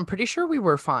 Also, I'm pretty sure we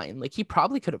were fine. Like, he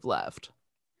probably could have left.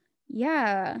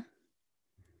 Yeah.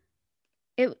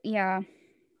 Yeah.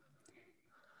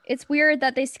 It's weird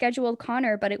that they scheduled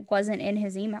Connor, but it wasn't in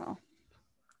his email.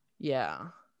 Yeah.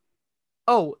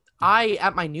 Oh,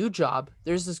 at my new job,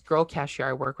 there's this girl cashier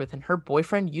I work with, and her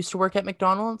boyfriend used to work at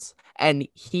McDonald's, and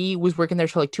he was working there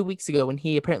till like 2 weeks ago, and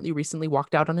he apparently recently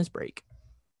walked out on his break.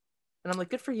 And I'm like,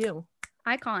 good for you.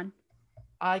 Iconic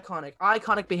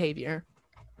behavior.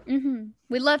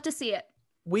 We love to see it.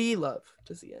 We love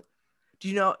to see it. Do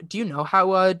you know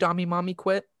how Dommy Mommy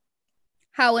quit?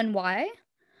 How and why?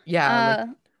 Yeah.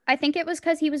 I think it was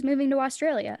because he was moving to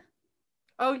Australia.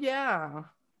 Oh yeah.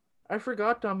 I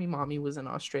forgot Dommy Mommy was in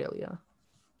Australia.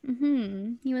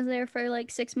 He was there for like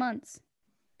 6 months.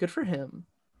 Good for him.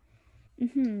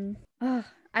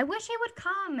 I wish he would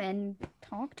come and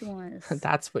talk to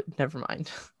us. Never mind.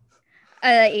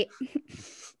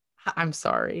 I'm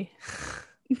sorry.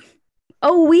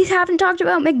 Oh, we haven't talked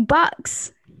about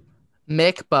McBucks.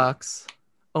 McBucks.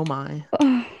 Oh my.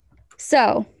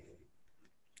 So,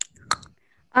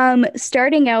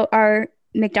 starting out, our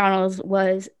McDonald's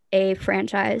was a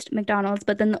franchised McDonald's,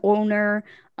 but then the owner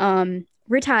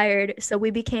retired, so we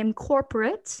became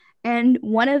corporate. And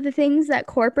one of the things that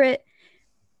corporate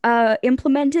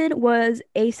implemented was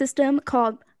a system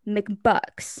called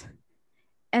McBucks.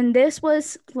 And this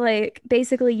was like,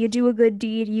 basically you do a good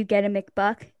deed, you get a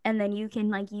McBuck, and then you can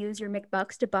like use your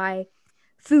McBucks to buy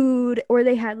food, or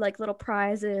they had like little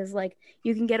prizes, like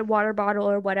you can get a water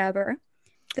bottle or whatever.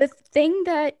 The thing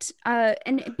that,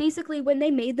 and basically when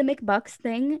they made the McBucks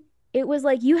thing, it was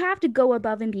like you have to go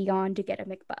above and beyond to get a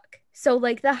McBuck. So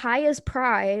like the highest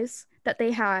prize that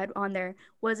they had on there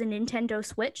was a Nintendo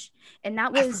Switch, and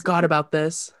that was— I forgot about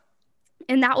this.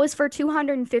 And that was for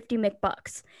 250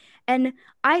 McBucks. And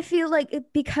I feel like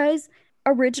because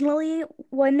originally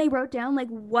when they wrote down like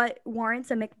what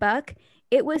warrants a McBuck,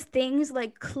 it was things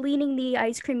like cleaning the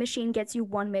ice cream machine gets you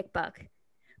 1 McBuck.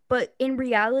 But in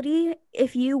reality,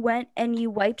 if you went and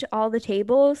you wiped all the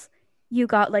tables, you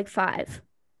got like 5.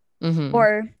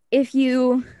 Or if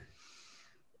you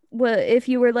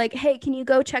were like, hey, can you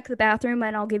go check the bathroom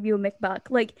and I'll give you a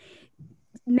McBuck? Like,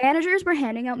 managers were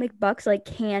handing out McBucks like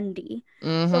candy.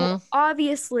 So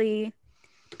obviously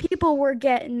people were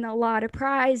getting a lot of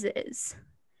prizes.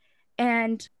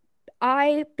 And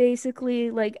I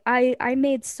basically like I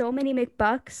made so many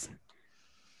McBucks.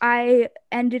 I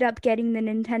ended up getting the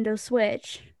Nintendo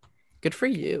Switch. Good for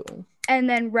you. And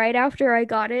then right after I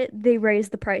got it, they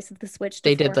raised the price of the Switch to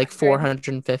They did like 400.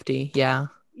 450. Yeah.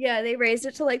 Yeah, they raised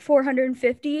it to like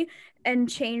 450 and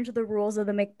changed the rules of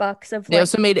the McBucks of They like,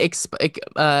 also made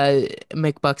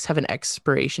McBucks have an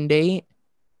expiration date.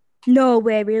 no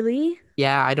way, really?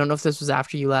 Yeah, I don't know if this was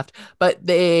after you left, but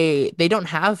they don't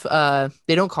have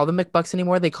they don't call them McBucks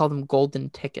anymore. They call them golden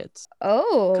tickets.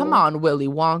 Come Oh, on, Willy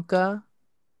Wonka.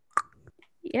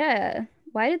 yeah.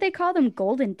 Why did they call them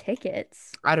golden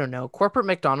tickets? I don't know. Corporate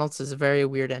McDonald's is a very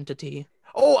weird entity.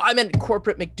 Oh, I meant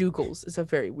corporate McDougal's is a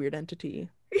very weird entity.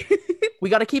 We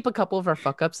got to keep a couple of our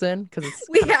fuck ups in because it's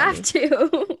We kind of have funny.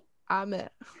 to. I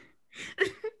meant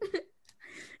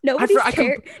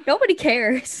Nobody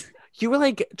cares. you were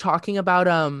like talking about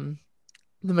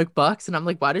the McBucks, and I'm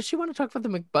like, why does she want to talk about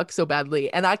the McBucks so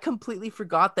badly? And I completely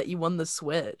forgot that you won the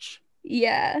Switch.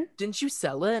 Yeah. Didn't you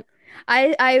sell it?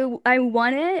 I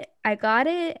won it, I got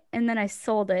it, and then I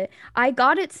sold it. I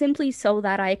got it simply so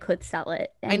that I could sell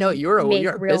it I know and make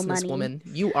you're a real money. businesswoman.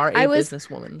 You are I a was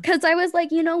businesswoman. because I was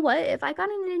like, you know what? If I got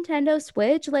a Nintendo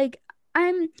Switch, like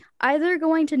I'm either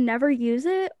going to never use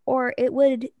it or it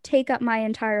would take up my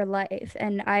entire life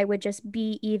and I would just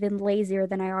be even lazier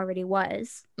than I already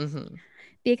was Hmm.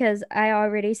 because I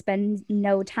already spend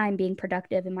no time being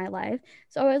productive in my life.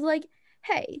 So I was like,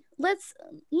 hey, let's,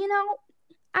 you know,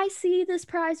 I see this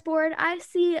prize board. I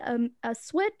see a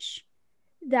Switch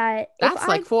that if That's I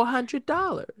like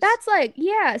 $400. that's like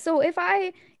yeah, so if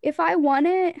I want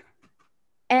it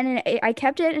and I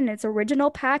kept it in its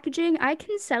original packaging, I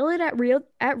can sell it at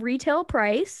retail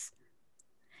price,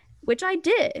 which I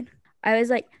did. I was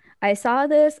like I saw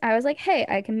this. I was like, "Hey,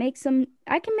 I can make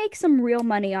some real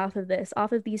money off of this,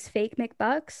 off of these fake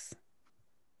McBucks."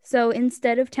 So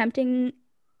instead of tempting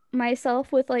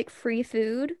myself with like free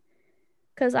food,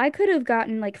 because I could have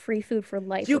gotten like free food for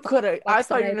life You with all could have. the I bucks that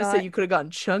thought you I were gonna say got. you could have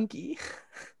gotten chunky.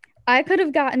 I could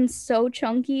have gotten so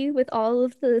chunky with all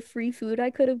of the free food I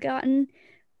could have gotten,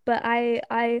 but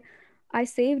I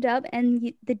saved up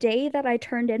and the day that I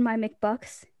turned in my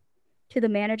McBucks to the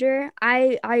manager,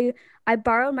 I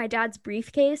borrowed my dad's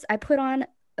briefcase. I put on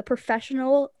a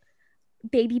professional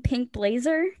baby pink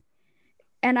blazer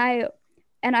and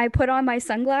I put on my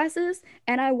sunglasses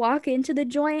and I walk into the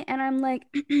joint and I'm like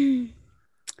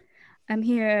I'm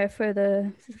here for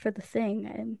the thing.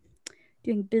 I'm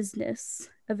doing business.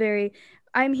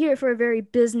 I'm here for a very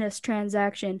business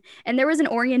transaction. And there was an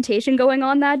orientation going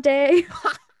on that day.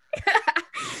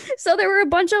 So there were a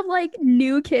bunch of like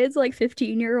new kids, like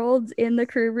 15-year-olds in the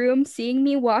crew room, seeing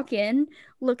me walk in,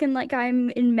 looking like I'm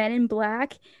in Men in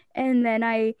Black. And then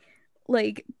I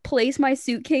like place my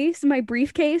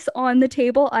briefcase on the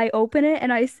table. I open it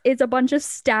and it's a bunch of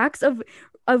stacks of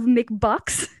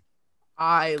McBucks.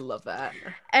 I love that.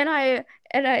 And I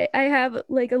have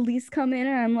like Elise come in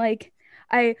and I'm like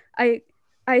I I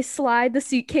I slide the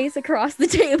suitcase across the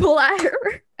table at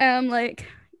her and I'm like,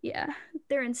 yeah,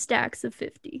 they're in stacks of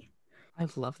 50. I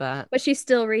love that. But she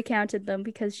still recounted them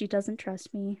because she doesn't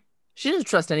trust me. She didn't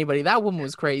trust anybody. That woman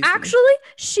was crazy. Actually,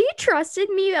 she trusted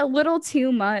me a little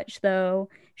too much though.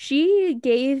 She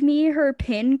gave me her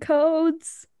PIN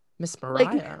codes. Miss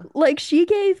Like Mariah. like she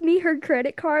gave me her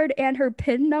credit card and her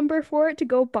PIN number for it to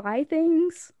go buy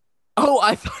things. Oh,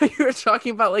 I thought you were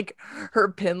talking about like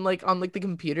her pin like on like the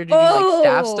computer to do like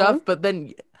staff stuff, Oh, but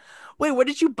then wait, what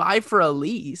did you buy for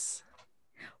Elise?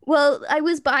 well, I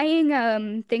was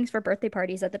buying things for birthday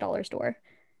parties at the dollar store.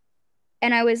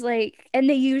 And I was like, and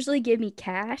they usually give me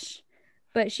cash,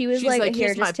 but she was She's like, like, "Here,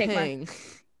 here's my just take my ping.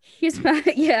 here's my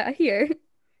yeah, here."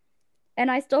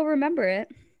 And I still remember it.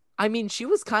 I mean, she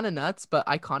was kind of nuts, but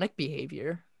iconic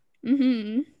behavior.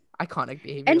 Hmm. Iconic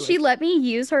behavior. And she Like, let me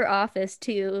use her office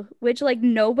too, which like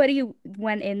nobody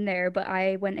went in there, but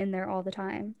I went in there all the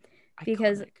time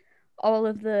because iconic. all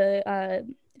of the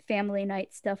family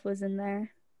night stuff was in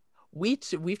there.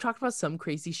 We've talked about some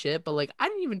crazy shit, but like I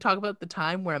didn't even talk about the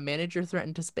time where a manager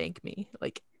threatened to spank me.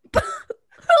 Like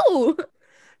Oh,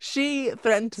 she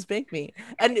threatened to spank me,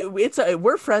 and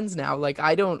we're friends now. Like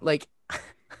I don't like,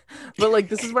 but like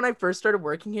this is when I first started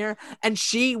working here, and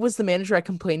she was the manager I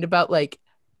complained about like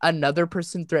another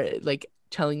person threat like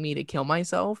telling me to kill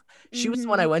myself. She was the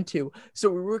one I hmm. went to. So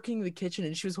we were working in the kitchen,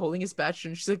 and she was holding a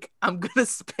spatula, and she's like, "I'm gonna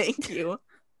spank you."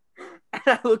 And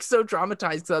I looked so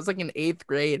traumatized because I was like in eighth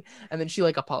grade, and then she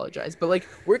like apologized. But like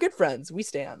we're good friends. We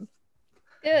stand.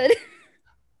 Good.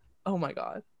 Oh my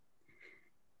god.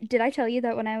 Did I tell you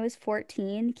that when I was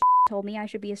 14, told me I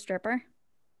should be a stripper?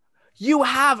 You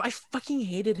have. I fucking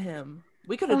hated him.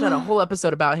 We could have done a whole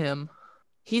episode about him.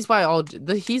 He's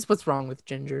he's what's wrong with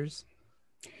gingers.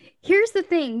 Here's the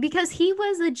thing, because he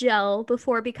was a gel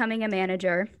before becoming a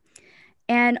manager,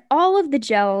 and all of the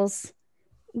gels,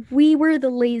 we were the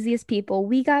laziest people.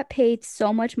 We got paid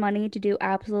so much money to do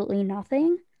absolutely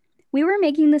nothing. We were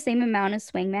making the same amount as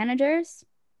swing managers.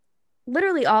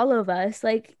 Literally all of us,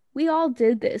 like we all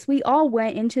did this. We all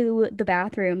went into the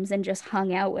bathrooms and just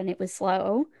hung out when it was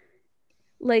slow.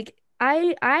 Like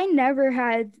I never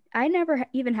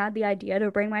even had the idea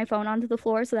to bring my phone onto the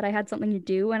floor so that I had something to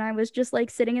do when I was just like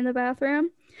sitting in the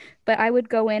bathroom. But I would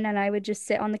go in and I would just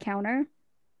sit on the counter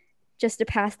just to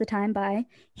pass the time by.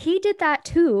 He did that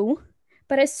too,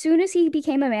 but as soon as he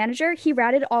became a manager, he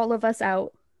ratted all of us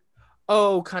out.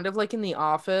 Oh, kind of like in The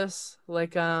Office,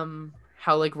 like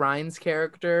how like Ryan's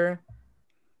character,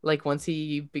 like once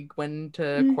went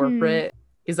to Hmm. corporate,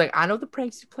 he's like, I know the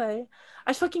pranks you play.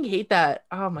 I fucking hate that.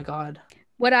 Oh my god.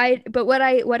 What I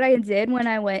did when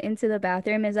I went into the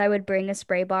bathroom is I would bring a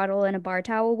spray bottle and a bar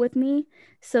towel with me.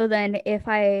 So then if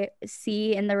I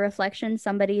see in the reflection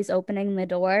somebody's opening the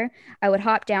door, I would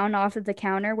hop down off of the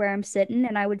counter where I'm sitting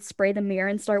and I would spray the mirror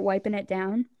and start wiping it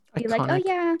down. Be like, "Oh Iconic.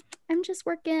 yeah, I'm just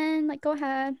working. Like, go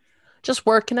ahead." Just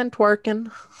working and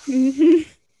twerking.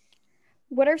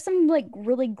 What are some like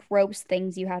really gross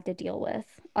things you have to deal with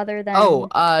other Oh,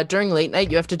 than during late night,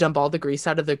 you have to dump all the grease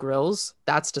out of the grills.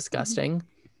 That's disgusting.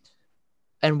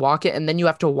 And walk it, and then you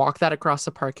have to walk that across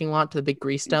the parking lot to the big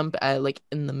grease dump at like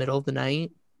in the middle of the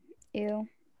night. ew?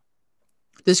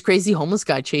 This crazy homeless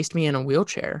guy chased me in a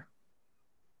wheelchair,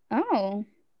 Oh,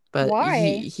 but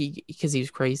why? he because he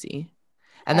was crazy.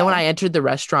 And then when Oh, I entered the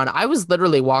restaurant, I was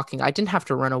literally walking. I didn't have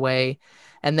to run away.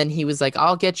 And then he was like,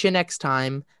 "I'll get you next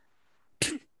time."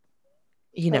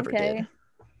 He never did. okay.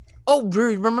 Oh,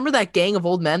 remember that gang of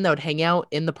old men that would hang out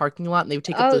in the parking lot and they would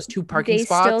take up Oh, those two parking they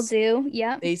still spots? do.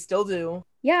 Yep. They still do.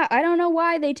 Yeah, I don't know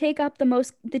why they take up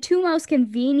the two most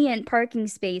convenient parking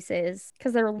spaces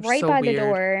because they're They're right so by the weird.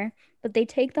 door, but they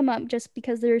take them up just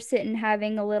because they're sitting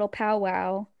having a little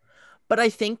powwow. But I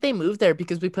think they moved there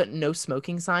because we put no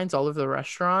smoking signs all over the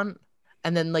restaurant.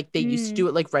 And then like they used to Mm, do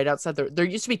it like right outside there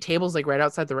used to be tables like right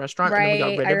outside the restaurant and then we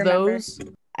got right, rid I of remember. those.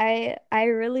 I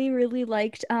really really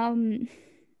liked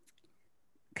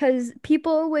because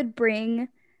people would bring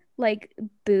like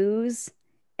booze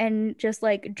and just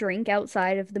like drink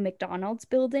outside of the McDonald's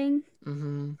building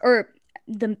Hmm. or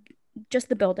the just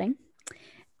the building.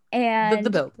 The And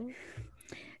building.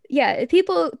 yeah,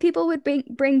 people would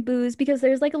bring booze because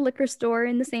there's like a liquor store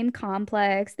in the same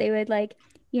complex. They would like,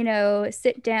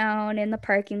 sit down in the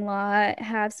parking lot,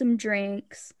 have some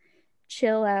drinks,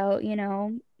 chill out,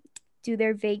 do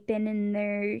their vaping and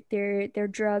their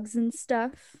drugs and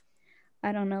stuff.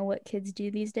 I don't know what kids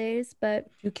do these days,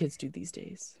 Two kids do these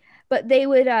days. but they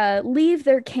would leave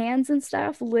their cans and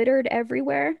stuff littered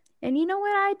everywhere. And you know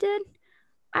what I did?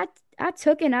 I I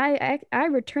took and I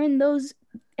returned those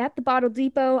at the bottle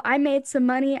depot. I made some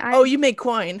money. Oh, you make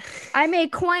coin. I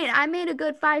made coin. I made a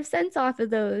good 5 cents off of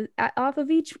those, off of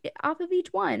each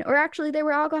one. Or actually, they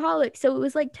were alcoholic, so it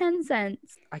was like 10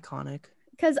 cents Iconic.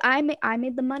 because I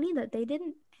made the money that they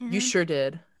didn't. You And, sure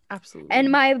did. and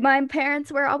Absolutely. my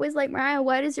parents were always like, Mariah,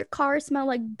 why does your car smell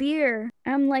like beer?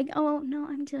 And I'm like, oh no,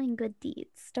 I'm doing good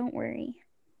deeds. Don't worry.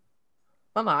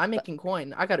 Mama, I'm But making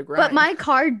coin. I gotta but grind. my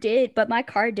car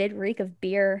did reek of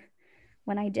beer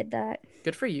when I did that.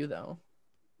 Good for you though.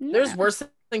 There's Yeah. worse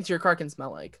things your car can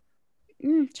smell like.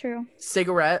 True.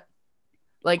 Cigarette.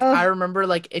 Like I Oh, remember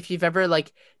like if you've ever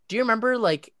like do you remember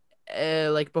like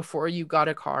before you got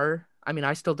a car? I mean,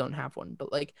 I still don't have one,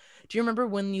 but like do you remember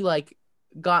when you like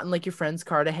got in like your friend's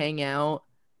car to hang out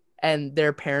and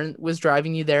their parent was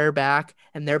driving you there back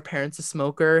and their parent's a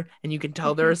smoker and you can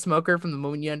tell they're a smoker from the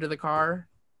moment you enter the car?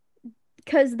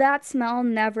 because that smell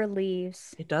never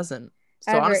leaves It doesn't.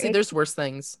 So ever. honestly, It there's worse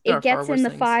things. There it are far gets in worse the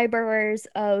things. fibers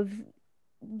of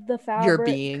the Your fiber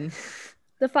being.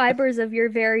 the fibers of your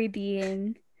very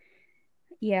being.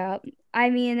 Yeah. I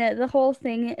mean, the whole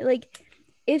thing, like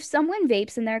if someone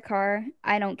vapes in their car,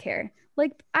 I don't care.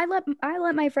 Like I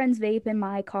let my friends vape in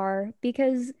my car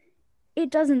because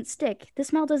it doesn't stick. The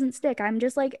smell doesn't stick. I'm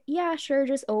just like, yeah, sure,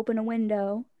 just open a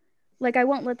window. Like I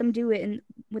won't let them do it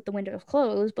with the windows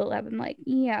closed, but I'm like,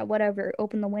 yeah, whatever,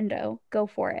 open the window, go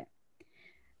for it.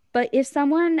 But if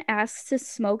someone asks to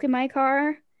smoke in my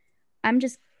car, I'm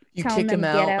just You telling kick him them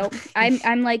get out. out.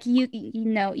 I'm like you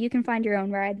know, you can find your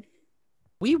own ride.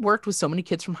 We worked with so many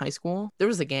kids from high school. There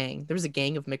was a gang. There was a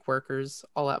gang of MIC workers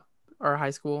all at our high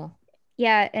school.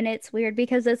 Yeah, and it's weird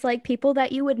because it's like people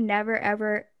that you would never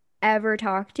ever ever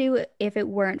talk to if it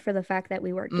weren't for the fact that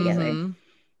we work together. Mm-hmm.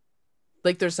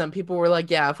 Like there's some people who are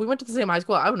like, yeah, if we went to the same high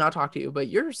school, I would not talk to you. But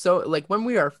you're so like when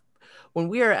we are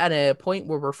at a point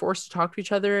where we're forced to talk to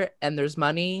each other and there's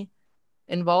money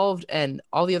involved and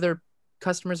all the other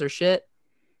customers are shit,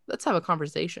 let's have a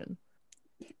conversation.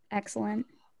 Excellent.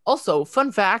 Also,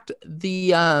 fun fact,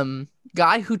 the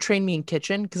guy who trained me in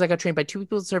kitchen, because I got trained by two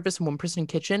people in service and one person in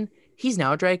kitchen, he's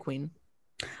now a drag queen.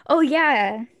 Oh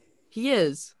yeah, He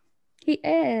is. he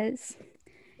is.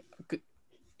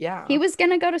 Yeah. He was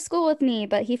gonna go to school with me,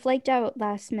 but he flaked out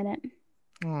last minute.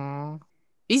 Aw.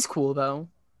 He's cool though.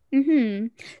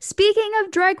 Speaking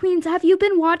of drag queens, have you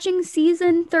been watching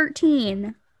season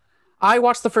 13? I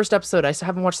watched the first episode. I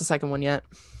haven't watched the second one yet.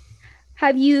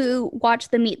 Have you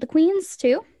watched the Meet the Queens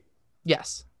too?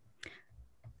 Yes.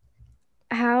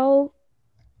 How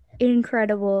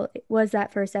incredible was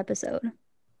that first episode?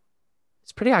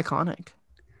 It's pretty iconic.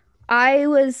 I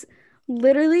was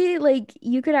literally like,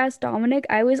 you could ask Dominic,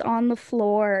 I was on the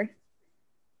floor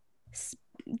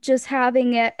just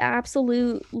having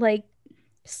absolute like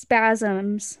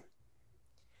spasms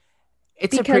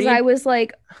It's because I was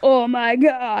like, oh my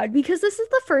God, because this is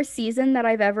the first season that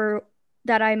I've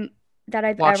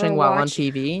watching ever while on watched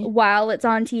TV. while it's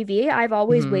on TV. I've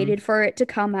always Mhm. waited for it to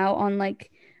come out on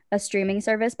like a streaming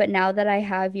service, but now that I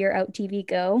have your Out TV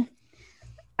Go,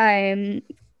 I'm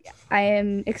I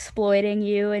am exploiting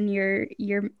you and your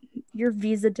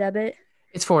Visa debit.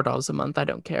 It's $4 a month. I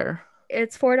don't care.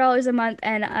 It's $4 a month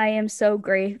and I am so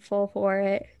grateful for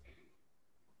it.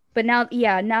 But now,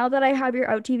 yeah, now that I have your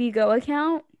Out TV Go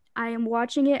account, I am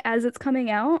watching it as it's coming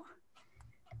out.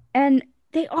 And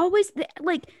they're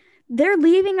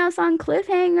leaving us on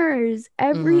cliffhangers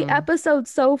every episode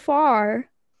so far.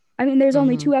 I mean, there's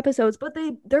only 2 episodes, but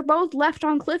they're both left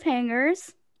on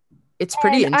cliffhangers. It's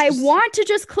pretty And I interesting. want to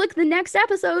just click the next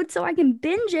episode so I can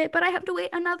binge it, but I have to wait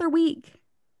another week.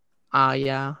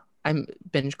 Yeah. I'm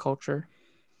binge culture.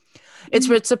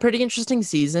 It's a pretty interesting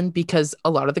season because a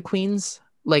lot of the queens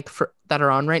that are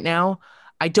on right now,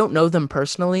 I don't know them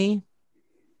personally,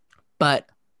 but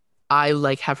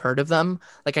I have heard of them.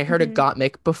 Like I heard of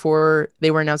Gottmik before they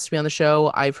were announced to be on the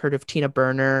show. I've heard of Tina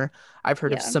Burner. I've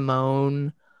heard of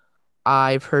Simone.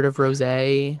 I've heard of Rose.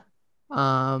 I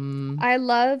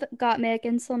love Gottmik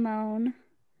and Simone.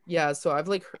 Yeah, so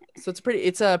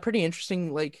it's a pretty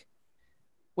interesting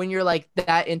when you're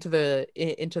that into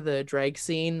the drag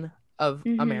scene of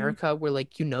America where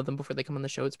you know them before they come on the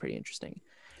show. It's pretty interesting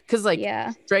because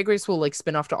Drag Race will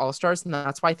spin off to All Stars, and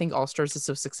that's why I think All Stars is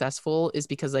so successful, is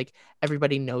because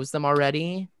everybody knows them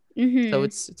already. So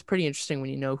it's pretty interesting when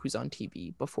you know who's on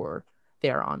TV before they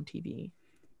are on TV.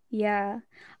 Yeah,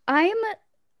 I'm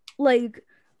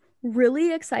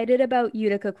really excited about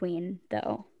Utica Queen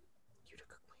though.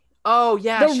 Oh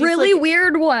yeah, the really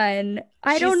weird one.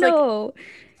 I don't know.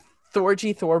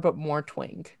 Thorgy Thor, but more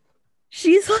twink.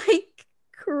 She's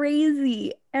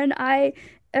crazy, and I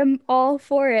am all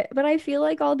for it. But I feel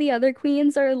like all the other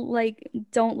queens are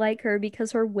don't like her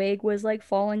because her wig was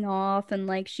falling off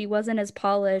and she wasn't as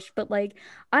polished. But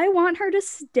I want her to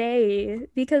stay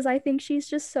because I think she's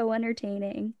just so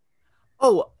entertaining.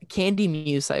 Oh, Candy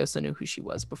Muse, I also knew who she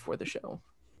was before the show.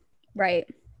 Right.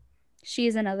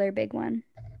 She's another big one.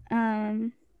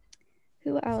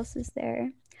 Who else is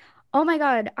there? Oh my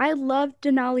God, I love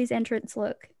Denali's entrance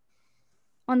look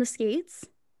on the skates.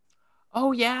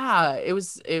 Oh yeah, it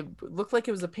looked like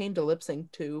it was a pain to lip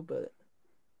sync to,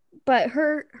 but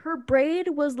her braid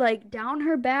was down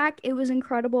her back. It was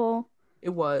incredible. It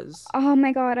was. Oh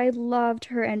my God, I loved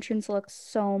her entrance look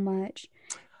so much.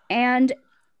 And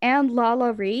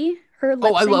Lala Ree, her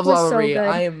lip sync I love was Lala so Ree.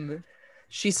 good.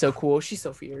 She's so cool. She's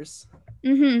so fierce.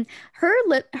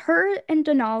 Her and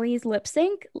Denali's lip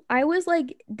sync, I was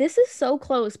like, this is so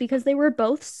close because they were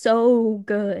both so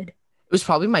good. It was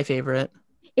probably my favorite.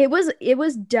 It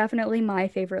was definitely my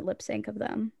favorite lip sync of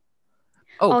them.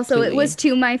 Oh, also, completely. It was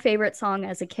to my favorite song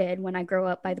as a kid, When I Grow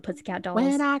Up by the Pussycat Dolls.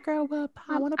 When I grow up,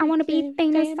 I want to be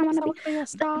famous. I want to be a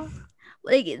star.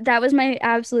 That was my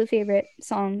absolute favorite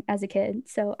song as a kid,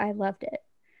 so I loved it.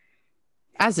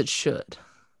 As it should.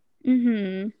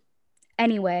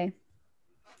 Anyway,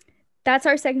 that's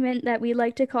our segment that we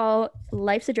like to call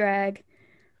Life's a Drag.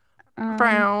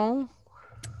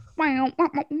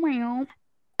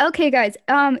 Okay, guys.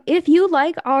 If you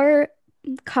like our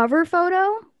cover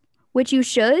photo, which you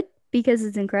should because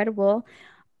it's incredible,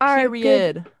 our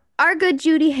good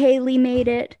Judy Haley made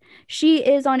it. She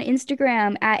is on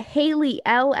Instagram at Haley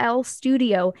LL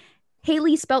Studio.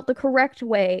 Haley spelt the correct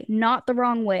way, not the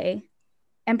wrong way.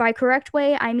 And by correct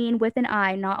way, I mean with an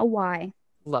I, not a Y.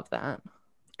 Love that.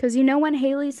 Because when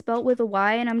Haley spelt with a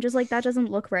Y, and I'm just like, that doesn't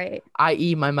look right.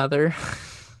 I.e. my mother.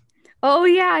 Oh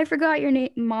yeah, I forgot your name.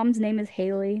 Mom's name is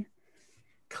Haley.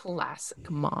 Classic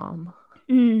mom.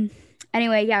 Mm.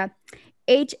 Anyway, yeah.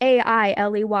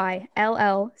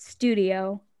 HAILEYLL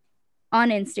Studio on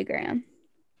Instagram.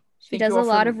 She Thank does you a all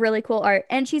lot for of really cool art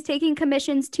and she's taking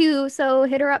commissions too. So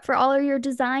hit her up for all of your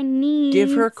design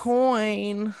give her needs.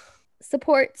 coin.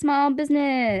 Support small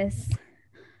business.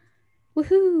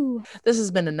 Woohoo. This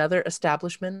has been another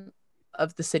establishment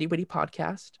of the City Witty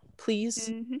podcast. Please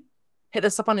Hmm. hit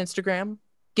us up on Instagram.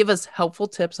 Give us helpful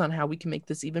tips on how we can make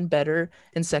this even better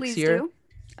and Please sexier. do.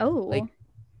 Oh, Like,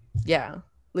 yeah.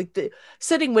 Like the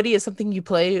Sitting Witty is something you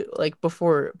play like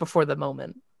before the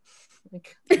moment.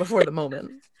 Like before the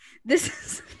moment. this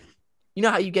is You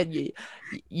know how you get this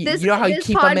you know how you this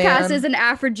keep a podcast is man. an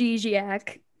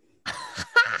aphrodisiac.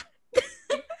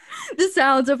 The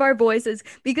sounds of our voices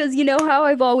because you know how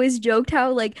I've always joked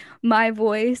how like my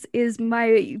voice is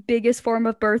my biggest form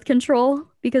of birth control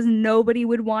because nobody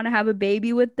would want to have a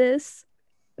baby with this.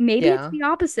 Maybe it's Yeah. the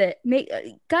opposite.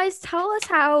 Guys, tell us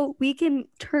how we can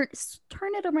turn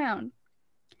it around.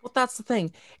 Well, that's the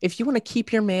thing. If you want to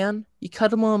keep your man, you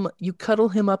cuddle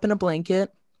him up in a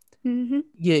blanket. Mm-hmm.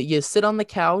 You sit on the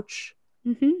couch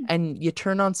Mm-hmm. and you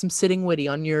turn on some Sitting Witty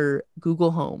on your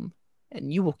Google Home,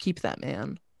 and you will keep that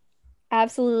man.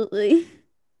 Absolutely.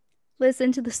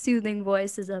 Listen to the soothing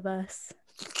voices of us.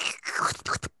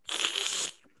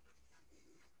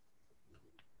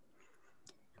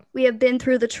 We have been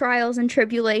through the trials and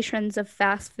tribulations of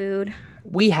fast food.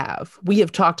 We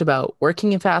have talked about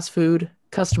working in fast food,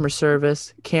 customer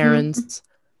service, Mhm. Karens,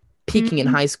 peaking in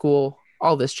high school,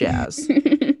 all this jazz.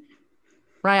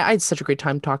 Right? I had such a great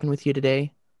time talking with you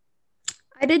today.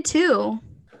 I did too.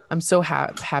 I'm so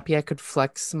happy I could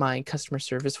flex my customer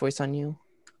service voice on you.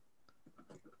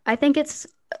 I think it's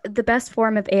the best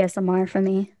form of ASMR for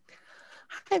me.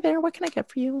 Hi there, what can I get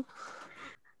for you?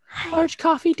 Hi, Large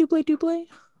coffee, double double.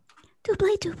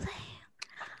 double double.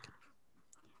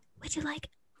 Would you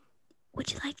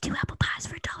like two apple pies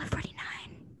for $1.49?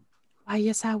 Why,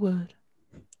 yes, I would.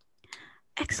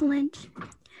 Excellent.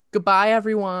 Goodbye,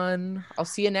 everyone. I'll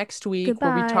see you next week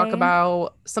where we talk Goodbye.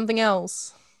 about something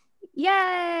else.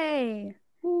 Yay!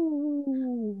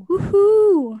 Ooh.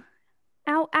 Woohoo!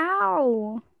 Ow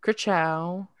ow!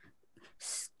 Ciao.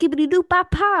 Skibbity doo pa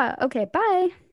pa. Okay, bye.